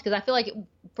I'm pumped because I feel like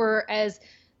for as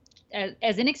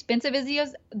inexpensive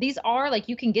as these are, like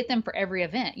you can get them for every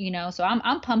event, So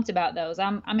I'm pumped about those.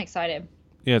 I'm excited.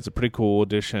 Yeah, it's a pretty cool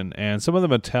addition, and some of the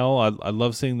Mattel. I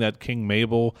love seeing that King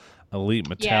Mabel Elite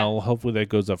Mattel. Yeah. Hopefully that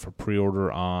goes up for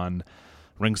pre-order on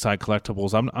Ringside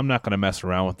Collectibles. I'm not going to mess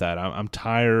around with that. I'm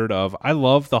tired of. I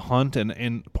love the hunt,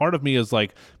 and part of me is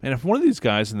like, man, if one of these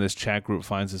guys in this chat group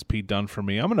finds this Pete Dunne for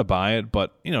me, I'm going to buy it.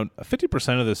 But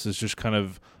 50% of this is just kind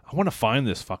of, I want to find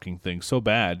this fucking thing so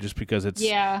bad, just because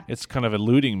it's kind of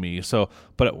eluding me. So,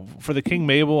 but for the King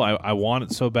Mabel, I want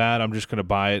it so bad. I'm just going to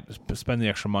buy it, spend the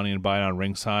extra money, and buy it on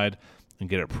Ringside and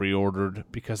get it pre-ordered,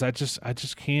 because I just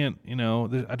can't.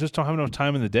 I just don't have enough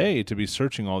time in the day to be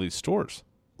searching all these stores.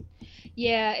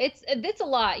 Yeah, it's a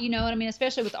lot, you know what I mean?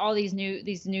 Especially with all these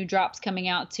new drops coming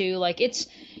out too. Like you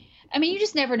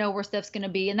just never know where stuff's going to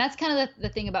be. And that's kind of the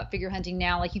thing about figure hunting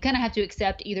now. Like you kind of have to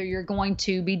accept either you're going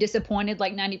to be disappointed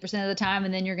like 90% of the time,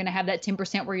 and then you're going to have that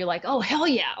 10% where you're like, oh, hell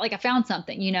yeah, like I found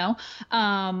something,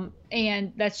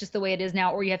 and that's just the way it is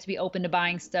now. Or you have to be open to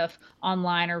buying stuff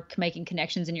online or making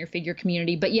connections in your figure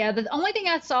community. But yeah, the only thing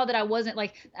I saw that I wasn't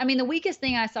like, the weakest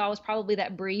thing I saw was probably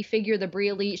that Brie figure, the Brie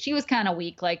Elite. She was kind of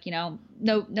weak, like, no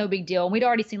big deal. And we'd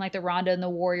already seen like the Ronda and the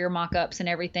Warrior mock-ups and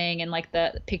everything, and like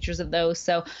the pictures of those.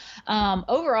 So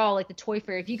overall, like the Toy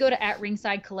Fair, if you go to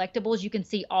 @Ringside Collectibles, you can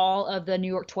see all of the New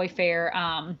York Toy Fair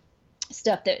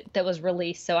stuff that was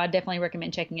released. So I definitely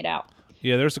recommend checking it out.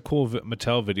 Yeah, there's a cool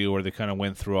Mattel video where they kind of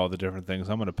went through all the different things.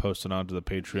 I'm going to post it onto the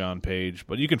Patreon page,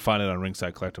 but you can find it on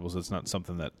Ringside Collectibles. It's not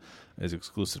something that is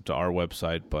exclusive to our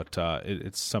website, but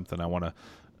it's something I want to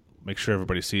make sure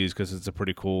everybody sees, because it's a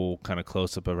pretty cool kind of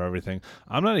close-up of everything.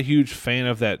 I'm not a huge fan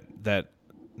of that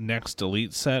next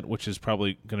Elite set, which is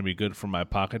probably going to be good for my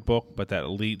pocketbook, but that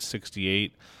Elite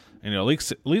 68...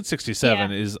 Elite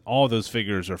 67 is, all those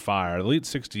figures are fire. Elite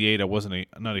 68, I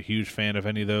not a huge fan of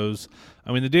any of those.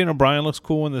 The Daniel Bryan looks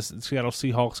cool in the Seattle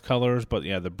Seahawks colors, but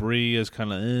yeah, the Brie is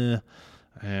kind of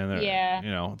and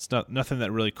it's nothing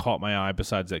that really caught my eye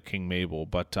besides that King Mabel.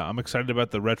 But I'm excited about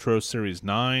the Retro Series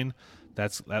 9.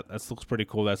 That looks pretty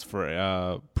cool. That's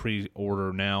for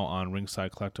pre-order now on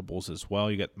Ringside Collectibles as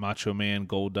well. You got Macho Man,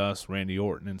 Goldust, Randy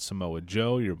Orton, and Samoa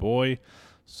Joe, your boy.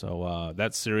 So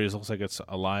that series looks like it's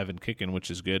alive and kicking,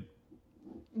 which is good.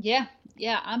 Yeah,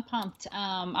 I'm pumped.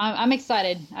 I'm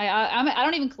excited. I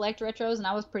don't even collect retros, and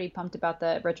I was pretty pumped about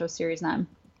the Retro Series 9.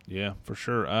 Yeah, for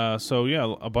sure. So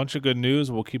yeah, a bunch of good news.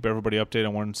 We'll keep everybody updated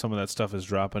on when some of that stuff is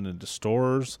dropping into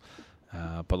stores.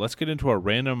 But let's get into our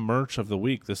random merch of the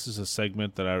week. This is a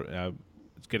segment that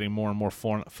it's getting more and more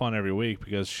fun every week,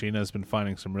 because Sheena's been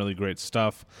finding some really great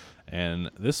stuff,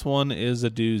 and this one is a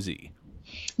doozy.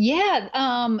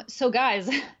 Yeah. So guys,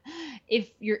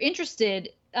 if you're interested,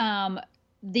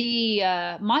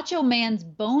 the Macho Man's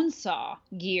bone saw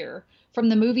gear from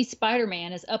the movie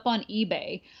Spider-Man is up on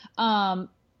eBay.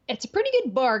 It's a pretty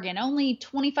good bargain, only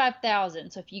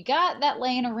 $25,000. So if you got that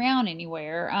laying around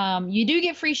anywhere, you do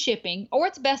get free shipping, or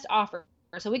it's best offer.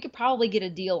 So we could probably get a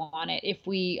deal on it if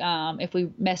we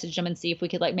message them and see if we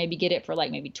could maybe get it for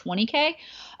maybe $20K.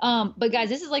 But guys,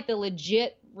 this is the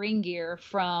legit ring gear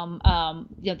from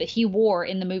that he wore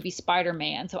in the movie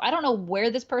Spider-Man. So I don't know where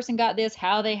this person got this,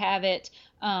 how they have it,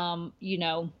 but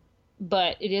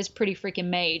it is pretty freaking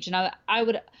mage. And I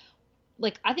would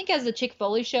I think as a Chick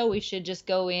Foley show, we should just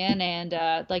go in and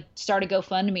start a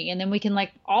GoFundMe, and then we can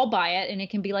all buy it, and it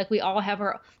can be we all have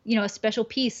our a special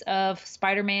piece of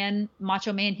Spider-Man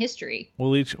Macho Man history.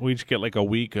 We'll each get a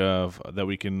week of that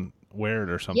we can wear it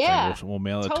or something. Yeah, we'll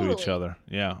mail it to each other.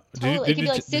 Yeah. Totally.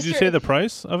 Did you say the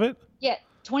price of it? Yeah,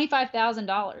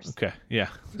 $25,000. Okay. Yeah.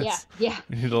 Yeah.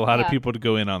 We need a lot of people to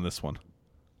go in on this one.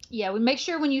 Yeah, we make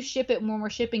sure when you ship it, when we're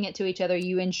shipping it to each other,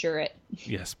 you insure it.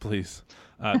 Yes, please.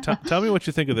 Tell me what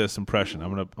you think of this impression.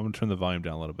 I'm gonna turn the volume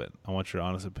down a little bit. I want your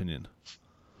honest opinion.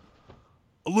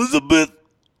 Elizabeth,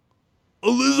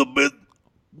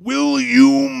 will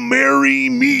you marry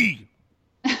me?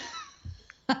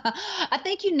 I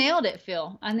think you nailed it,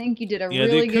 Phil. I think you did a really good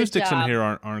job. Yeah, the acoustics in here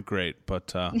aren't great,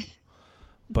 but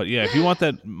yeah, if you want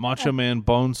that Macho Man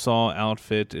bone saw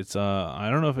outfit, it's I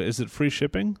don't know if is it free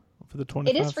shipping for the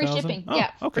 25,000? It is free shipping. Oh,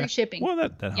 yeah, okay. Free shipping. Well,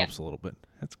 that helps a little bit.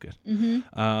 That's good.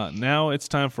 Mm-hmm. Now it's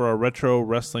time for our retro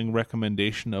wrestling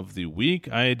recommendation of the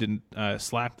week. I didn't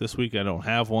slack this week. I don't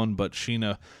have one, but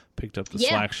Sheena picked up the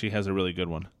slack. She has a really good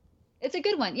one. It's a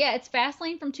good one. Yeah, it's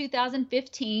Fastlane from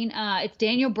 2015. It's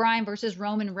Daniel Bryan versus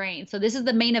Roman Reigns. So this is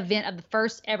the main event of the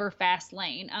first ever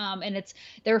Fastlane. And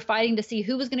they were fighting to see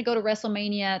who was going to go to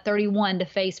WrestleMania 31 to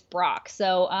face Brock.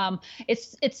 So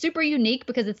it's super unique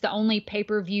because it's the only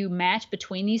pay-per-view match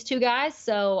between these two guys.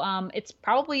 So it's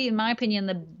probably, in my opinion,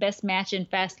 the best match in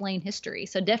Fastlane history.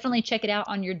 So definitely check it out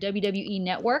on your WWE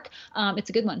network.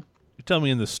 It's a good one. You tell me,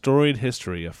 in the storied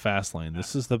history of Fastlane,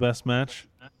 this is the best match?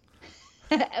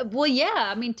 Well, yeah.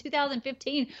 I mean,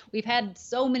 2015, we've had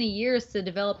so many years to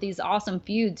develop these awesome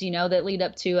feuds, that lead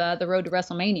up to the road to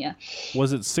WrestleMania.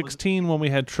 Was it 16 when we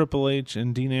had Triple H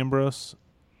and Dean Ambrose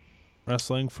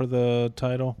wrestling for the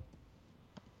title?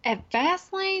 At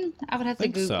Fastlane, I would have to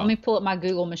Google. So. Let me pull up my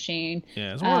Google machine.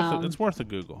 Yeah, it's worth it. It's worth a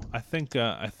Google. I think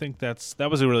that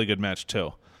was a really good match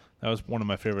too. That was one of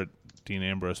my favorite Dean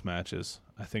Ambrose matches.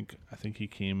 I think he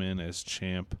came in as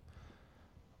champ,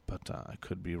 but I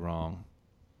could be wrong.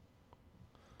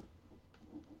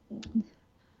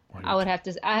 I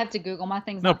have to Google. My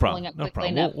thing's no not problem. pulling up No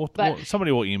quickly problem. enough.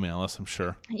 Somebody will email us, I'm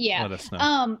sure. Yeah. Let us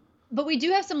know. But we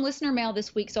do have some listener mail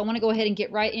this week, so I want to go ahead and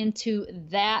get right into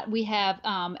that. We have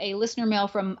a listener mail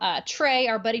from Trey,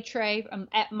 our buddy Trey,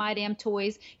 at My Damn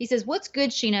Toys. He says, "What's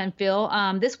good, Sheena and Phil?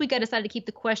 This week I decided to keep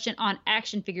the question on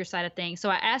action figure side of things. So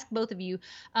I asked both of you,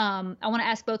 I want to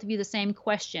ask both of you the same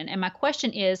question. And my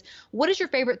question is, what is your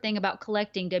favorite thing about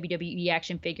collecting WWE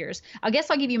action figures? I guess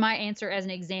I'll give you my answer as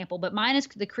an example, but mine is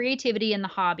the creativity in the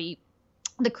hobby.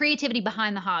 The creativity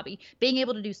behind the hobby, being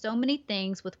able to do so many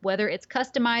things with whether it's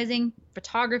customizing,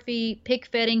 photography, pick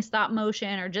fitting, stop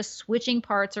motion, or just switching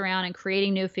parts around and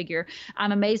creating new figure.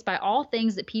 I'm amazed by all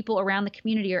things that people around the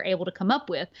community are able to come up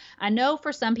with. I know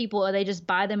for some people they just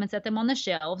buy them and set them on the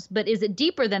shelves, but is it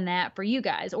deeper than that for you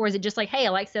guys? Or is it just like, hey, I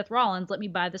like Seth Rollins, let me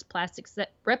buy this plastic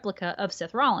replica of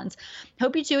Seth Rollins?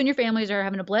 Hope you two and your families are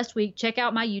having a blessed week. Check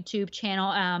out my YouTube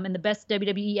channel and the best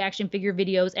WWE action figure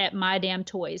videos at My Damn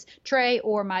Toys. Trey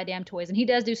or My Damn Toys. And he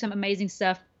does do some amazing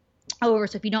stuff over,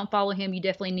 so if you don't follow him, you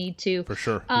definitely need to. For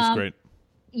sure. He's great.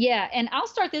 Yeah, and I'll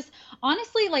start this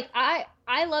honestly. Like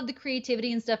I love the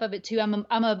creativity and stuff of it too. I'm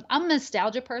a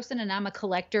nostalgia person, and I'm a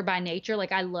collector by nature.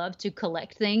 Like I love to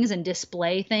collect things and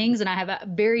display things, and I have a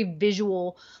very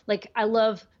visual. Like I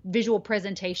love visual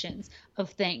presentations of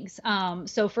things.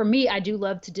 So for me, I do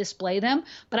love to display them,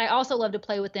 but I also love to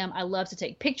play with them. I love to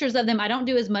take pictures of them. I don't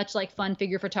do as much like fun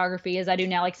figure photography as I do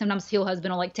now. Like sometimes Heel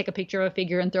Husband will like take a picture of a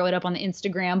figure and throw it up on the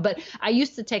Instagram. But I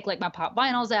used to take like my pop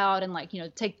vinyls out and like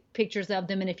take pictures of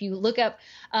them. And if you look up,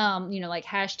 like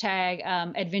hashtag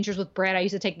Adventures with Brett, I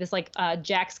used to take this like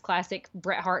Jack's classic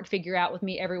Bret Hart figure out with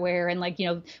me everywhere, and like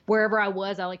wherever I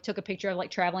was, I like took a picture of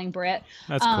like traveling Brett.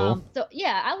 That's cool. So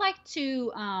yeah, I like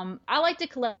to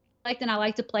collect and I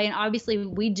like to play, and obviously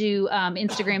we do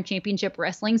Instagram Championship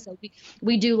Wrestling, so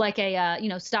we do like a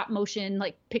stop motion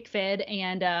like pick fed,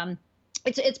 and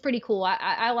it's pretty cool.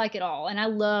 I like it all, and I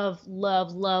love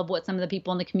what some of the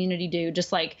people in the community do,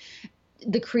 just like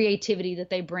the creativity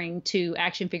that they bring to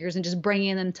action figures and just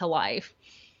bringing them to life.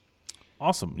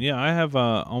 Awesome. Yeah, I have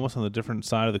almost on the different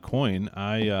side of the coin.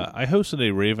 I hosted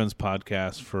a Ravens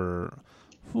podcast for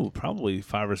probably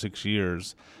 5 or 6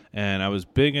 years, and I was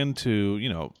big into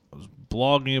I was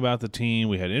blogging about the team.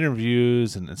 We had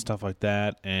interviews and stuff like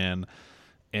that, and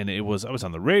I was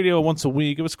on the radio once a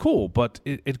week. It was cool, but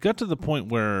it got to the point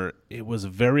where it was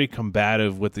very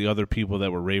combative with the other people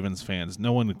that were Ravens fans.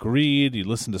 No one agreed. You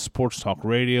listened to sports talk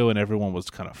radio, and everyone was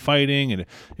kind of fighting. And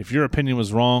if your opinion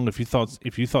was wrong, if you thought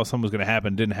something was going to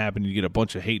happen, didn't happen, you get a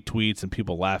bunch of hate tweets and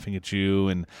people laughing at you.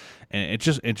 And it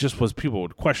just was, people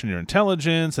would question your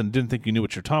intelligence and didn't think you knew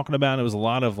what you're talking about. It was a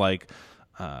lot of like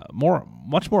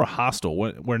much more hostile.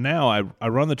 Where now I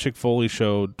run the Chick Foley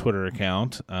Show Twitter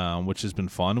account, which has been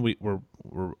fun. We're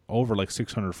over like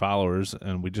 600 followers,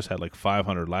 and we just had like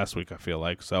 500 last week, I feel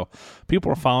like. So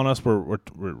people are following us. We're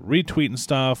retweeting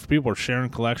stuff. People are sharing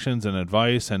collections and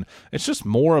advice, and it's just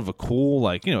more of a cool,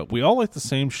 like, we all like the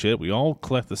same shit. We all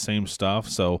collect the same stuff.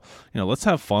 So, let's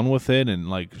have fun with it and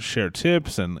like share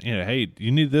tips and, hey,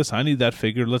 you need this, I need that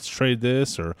figure, let's trade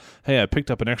this. Or, hey, I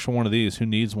picked up an extra one of these. Who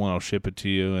needs one? I'll ship it to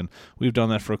you. And we've done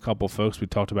that for a couple folks. We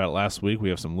talked about it last week. We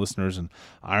have some listeners in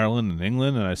Ireland and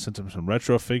England, and I sent them some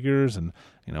retro figures. And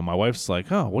my wife's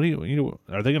like, "Oh, what do you?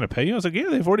 Are they going to pay you?" I was like, "Yeah,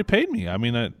 they've already paid me. I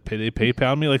mean, they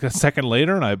PayPal'd me like a second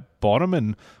later, and I bought them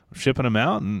and shipping them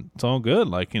out, and it's all good.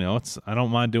 Like, I don't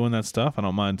mind doing that stuff. I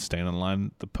don't mind staying in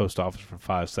line at the post office for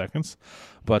 5 seconds.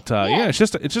 But yeah, it's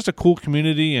just a cool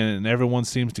community, and everyone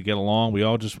seems to get along. We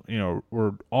all just,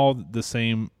 we're all the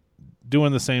same,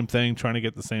 doing the same thing, trying to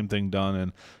get the same thing done,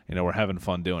 and we're having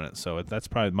fun doing it. So that's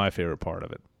probably my favorite part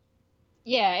of it.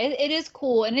 Yeah, it is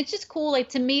cool. And it's just cool. Like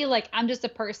to me, like I'm just a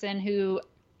person who,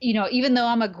 even though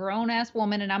I'm a grown ass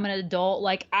woman and I'm an adult,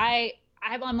 like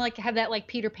I'm like have that like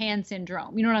Peter Pan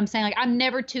syndrome. You know what I'm saying? Like I'm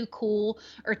never too cool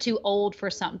or too old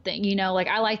for something, like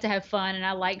I like to have fun and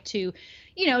I like to,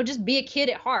 just be a kid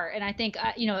at heart. And I think,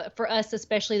 for us,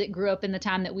 especially that grew up in the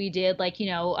time that we did, like,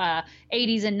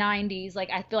 80s and 90s,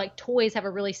 like I feel like toys have a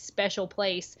really special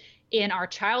place in our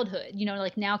childhood.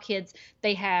 Like now kids,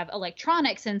 they have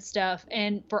electronics and stuff,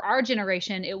 and for our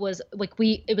generation it was like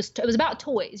it was about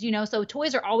toys, so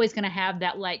toys are always going to have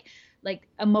that like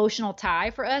emotional tie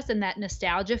for us and that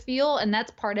nostalgia feel. And that's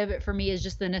part of it for me, is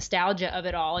just the nostalgia of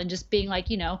it all, and just being like,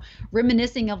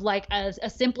 reminiscing of like a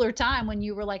simpler time when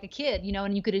you were like a kid,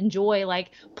 and you could enjoy like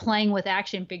playing with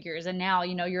action figures. And now,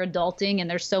 you're adulting and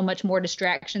there's so much more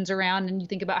distractions around, and you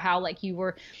think about how like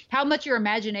how much your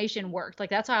imagination worked. Like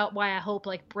that's why I hope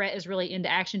like Brett is really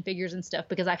into action figures and stuff,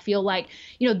 because I feel like,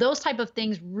 those type of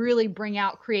things really bring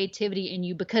out creativity in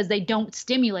you, because they don't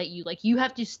stimulate you. Like you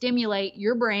have to stimulate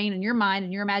your brain and your mind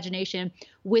and your imagination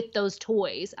with those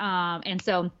toys. And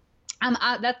so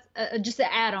that's just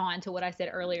to add on to what I said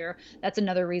earlier. That's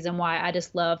another reason why I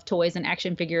just love toys and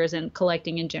action figures and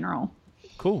collecting in general.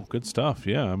 Cool. Good stuff.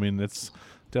 Yeah. I mean, it's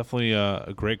definitely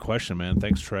a great question, man.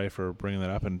 Thanks, Trey, for bringing that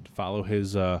up, and follow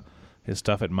his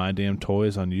stuff at My Damn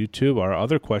Toys on YouTube. Our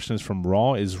other question is from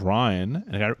Raw is Ryan.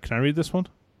 And can I read this one?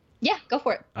 Yeah, go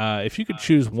for it. If you could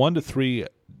choose 1 to 3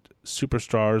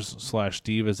 superstars /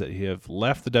 divas that have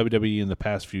left the WWE in the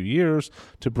past few years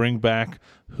to bring back,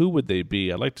 who would they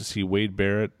be? I'd like to see Wade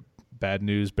Barrett, Bad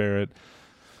News Barrett,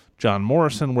 John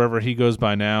Morrison, wherever he goes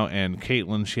by now, and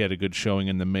Caitlyn. She had a good showing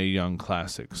in the Mae Young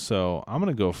Classic. So I'm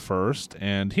going to go first.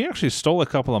 And he actually stole a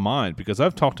couple of mine, because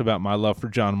I've talked about my love for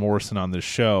John Morrison on this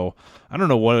show. I don't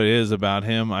know what it is about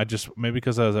him. Maybe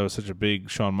because I was such a big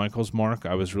Shawn Michaels mark,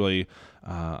 I was really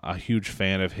a huge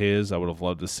fan of his. I would have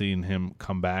loved to seen him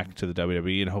come back to the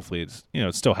WWE, and hopefully it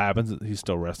still happens. He's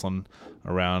still wrestling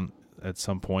around at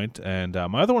some point. And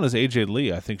my other one is AJ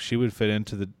Lee. I think she would fit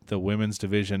into the women's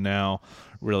division now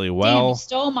really well. Damn, you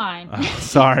stole mine.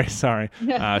 Sorry.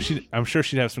 I'm sure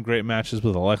she'd have some great matches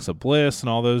with Alexa Bliss and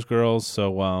all those girls.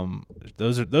 So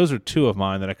those are two of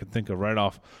mine that I could think of right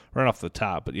off the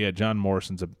top. But yeah, John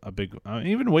Morrison's a big.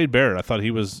 Even Wade Barrett, I thought he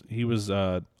was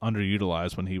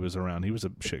underutilized when he was around. He was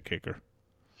a shit kicker.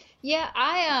 Yeah,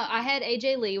 I had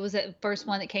AJ Lee was the first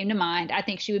one that came to mind. I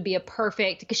think she would be a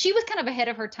perfect, because she was kind of ahead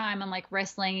of her time on like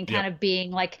wrestling and kind of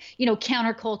being like,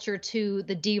 counterculture to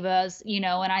the divas,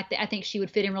 and I think she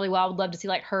would fit in really well. I would love to see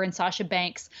like her and Sasha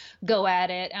Banks go at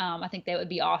it. I think that would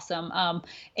be awesome.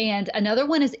 And another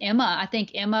one is Emma. I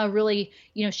think Emma really,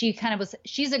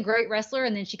 she's a great wrestler,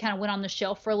 and then she kind of went on the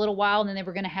shelf for a little while, and then they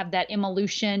were going to have that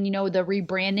Emma-lution, the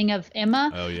rebranding of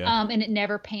Emma. Oh, yeah. And it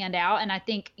never panned out. And I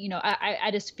think,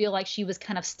 I just feel like she was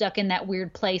kind of stuck in that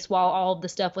weird place while all of the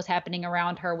stuff was happening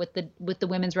around her with the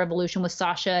women's revolution with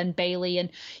Sasha and Bayley and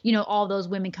all those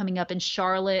women coming up, and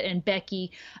Charlotte and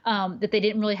Becky, that they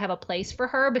didn't really have a place for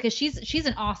her, because she's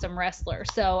an awesome wrestler.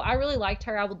 So I really liked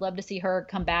her. I would love to see her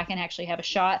come back and actually have a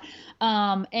shot.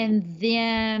 And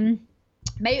then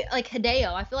maybe like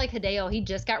Hideo. I feel like Hideo, he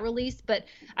just got released, but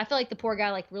I feel like the poor guy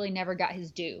like really never got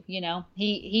his due.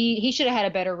 He should have had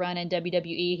a better run in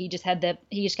WWE. He just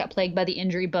got plagued by the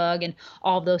injury bug and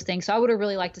all of those things. So I would have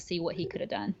really liked to see what he could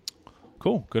have done.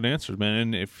 Cool. Good answers, man.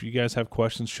 And if you guys have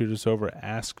questions, shoot us over at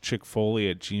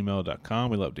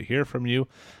askchickfoley@gmail.com. We love to hear from you.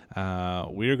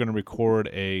 We are going to record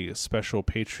a special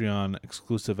Patreon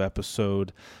exclusive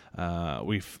episode.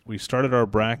 We started our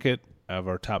bracket of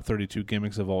our top 32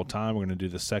 gimmicks of all time. We're going to do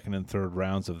the second and third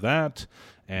rounds of that.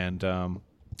 And we're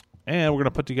going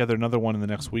to put together another one in the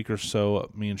next week or so.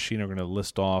 Me and Sheena are going to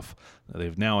list off.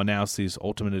 They've now announced these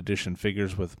Ultimate Edition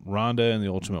figures with Ronda and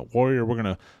the Ultimate Warrior. We're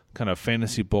going to kind of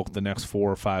fantasy book the next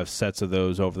 4 or 5 sets of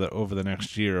those over the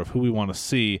next year of who we want to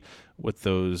see with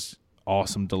those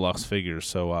awesome deluxe figures.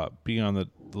 So be on the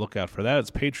lookout for that.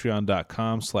 It's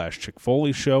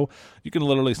patreon.com/chickfoley show. You can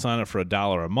literally sign up for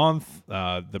 $1 a month.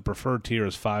 The preferred tier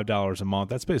is $5 a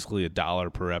month. That's basically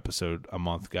 $1 per episode a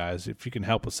month, guys. If you can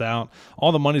help us out,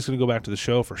 all the money's going to go back to the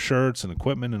show for shirts and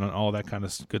equipment and all that kind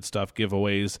of good stuff,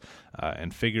 giveaways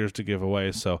and figures to give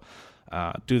away. So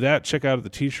do that. Check out the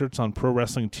t-shirts on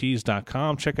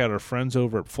ProWrestlingTees.com. Check out our friends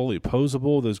over at Fully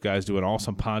Posable. Those guys do an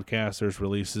awesome podcast. There's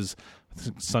releases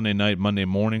Sunday night, Monday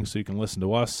morning, so you can listen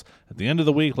to us at the end of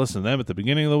the week, listen to them at the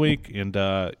beginning of the week, and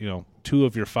 2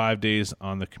 of your 5 days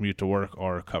on the commute to work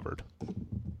are covered.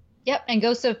 Yep, and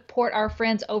go support our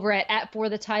friends over at For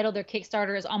the Title. Their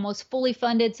Kickstarter is almost fully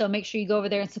funded, so make sure you go over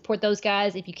there and support those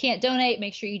guys. If you can't donate,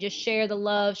 make sure you just share the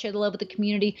love with the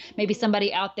community. Maybe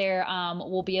somebody out there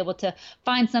will be able to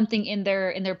find something in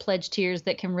their pledge tiers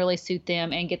that can really suit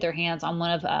them and get their hands on one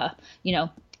of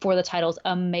For the Title's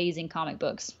amazing comic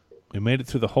books. We made it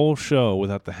through the whole show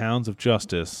without the Hounds of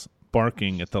Justice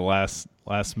barking at the last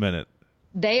minute.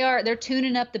 They're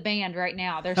tuning up the band right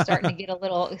now. They're starting to get a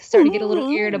little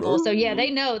irritable. So yeah, they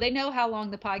know how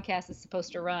long the podcast is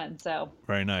supposed to run. So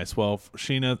very nice. Well,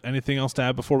 Sheena, anything else to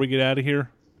add before we get out of here?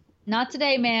 Not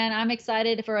today, man. I'm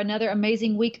excited for another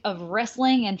amazing week of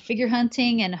wrestling and figure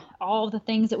hunting and all the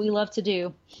things that we love to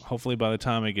do. Hopefully by the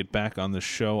time I get back on the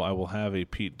show, I will have a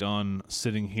Pete Dunne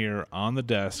sitting here on the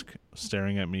desk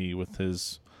staring at me with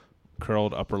his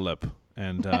curled upper lip.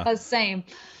 And same.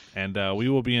 And we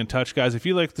will be in touch, guys. If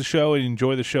you like the show and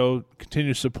enjoy the show,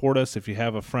 continue to support us. If you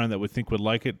have a friend that we think would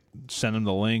like it, send them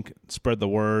the link, spread the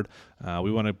word.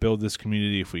 We want to build this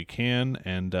community if we can.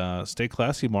 And stay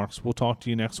classy, Marks. We'll talk to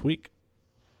you next week.